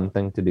and fun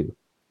thing to do.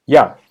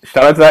 Yeah,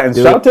 shout out to that. And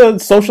shout out to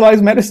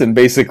Socialized Medicine,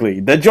 basically.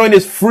 That joint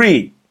is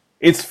free.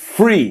 It's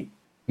free.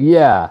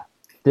 Yeah,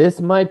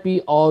 this might be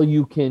all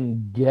you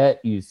can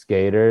get, you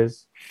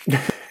skaters.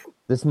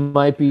 This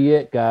might be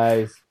it,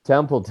 guys.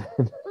 Templeton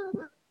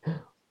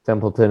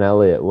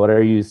Elliott, what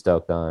are you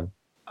stoked on?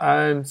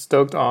 I'm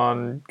stoked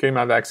on getting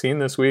my vaccine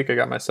this week. I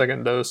got my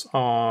second dose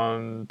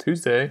on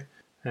Tuesday.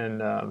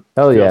 And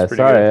hell yeah,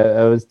 sorry.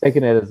 I was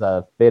taking it as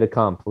a fait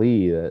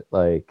accompli that,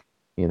 like,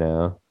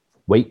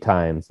 wait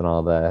times and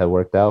all that had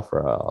worked out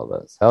for all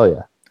this. Hell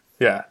yeah.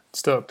 Yeah,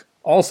 stoked.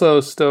 Also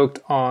stoked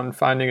on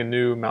finding a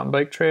new mountain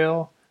bike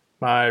trail.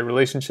 My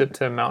relationship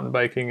to mountain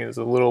biking is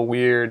a little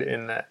weird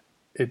in that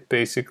it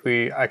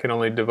basically, I can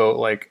only devote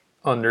like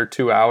under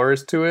 2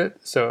 hours to it.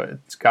 So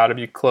it's got to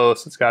be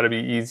close. It's got to be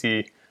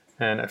easy.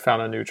 And I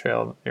found a new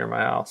trail near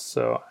my house,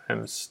 so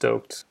I'm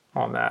stoked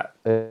on that.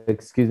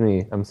 Excuse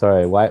me, I'm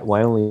sorry. Why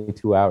only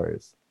 2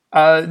 hours?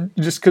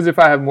 Just because if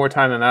I have more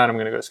time than that, I'm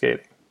going to go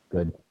skating.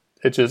 Good.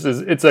 It just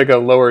is. It's like a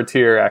lower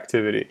tier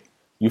activity.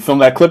 You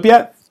filmed that clip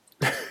yet?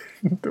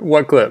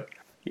 What clip?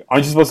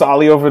 Aren't you supposed to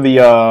ollie over the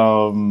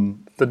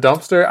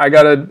dumpster? I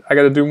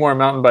gotta do more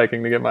mountain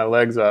biking to get my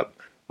legs up.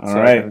 All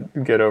right. I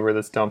can get over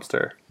this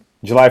dumpster.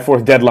 July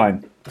 4th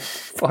deadline.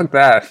 Fuck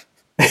that.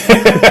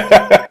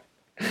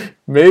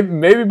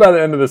 Maybe by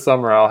the end of the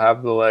summer I'll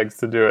have the legs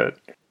to do it,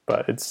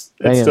 but it's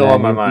still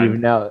on my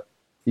mind.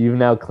 You've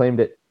now claimed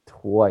it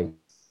twice,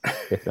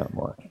 if not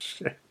more.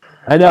 Shit.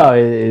 I know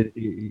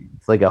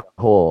it's like a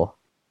whole.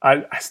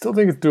 I still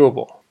think it's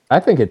doable. I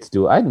think it's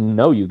doable. I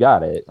know you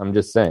got it. I'm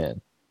just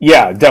saying.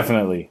 Yeah,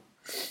 definitely.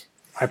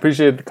 I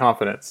appreciate the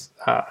confidence.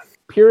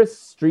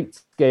 Purest street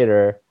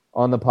skater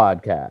on the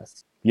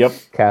podcast. Yep,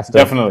 Cast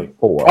definitely.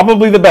 4.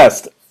 Probably the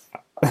best.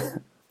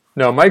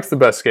 No, Mike's the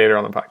best skater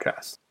on the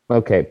podcast.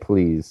 Okay,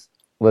 please.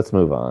 Let's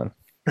move on.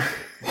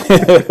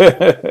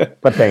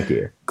 But thank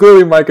you.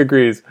 Clearly, Mike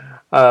agrees.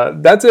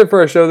 That's it for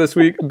our show this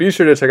week. Be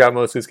sure to check out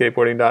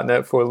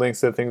mostlyskateboarding.net for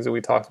links to the things that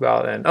we talked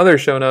about and other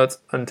show notes.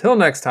 Until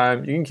next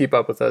time, you can keep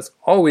up with us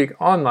all week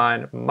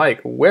online.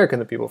 Mike, where can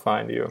the people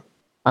find you?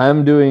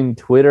 I'm doing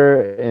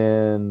Twitter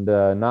and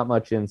not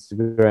much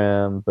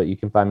Instagram, but you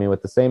can find me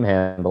with the same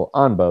handle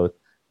on both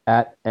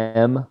at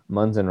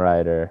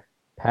 @mmunzenrider.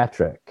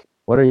 Patrick,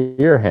 what are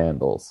your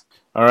handles?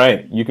 All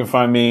right. You can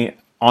find me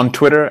on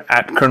Twitter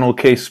at Colonel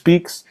K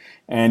Speaks,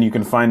 and you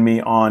can find me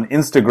on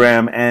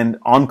Instagram and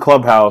on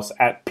Clubhouse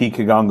at P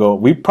Kigongo.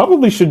 We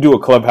probably should do a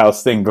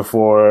Clubhouse thing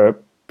before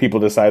people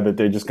decide that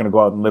they're just going to go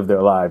out and live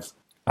their lives.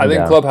 I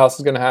think Clubhouse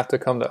is going to have to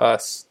come to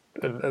us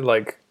and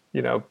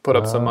put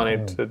up some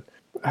money to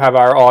have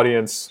our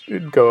audience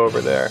go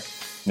over there.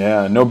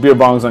 Yeah, no beer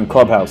bongs on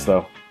Clubhouse,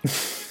 though.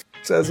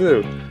 Says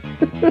who?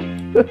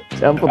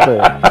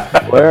 Templeton,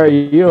 where are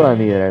you on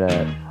the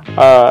internet?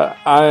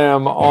 I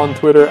am on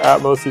Twitter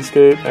at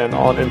MostlySkate and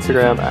on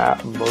Instagram at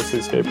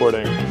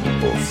MostlySkateboarding.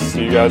 We'll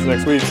see you guys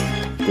next week.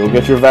 Go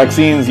get your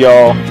vaccines,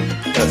 y'all.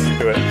 Let's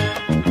do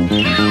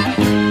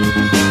it.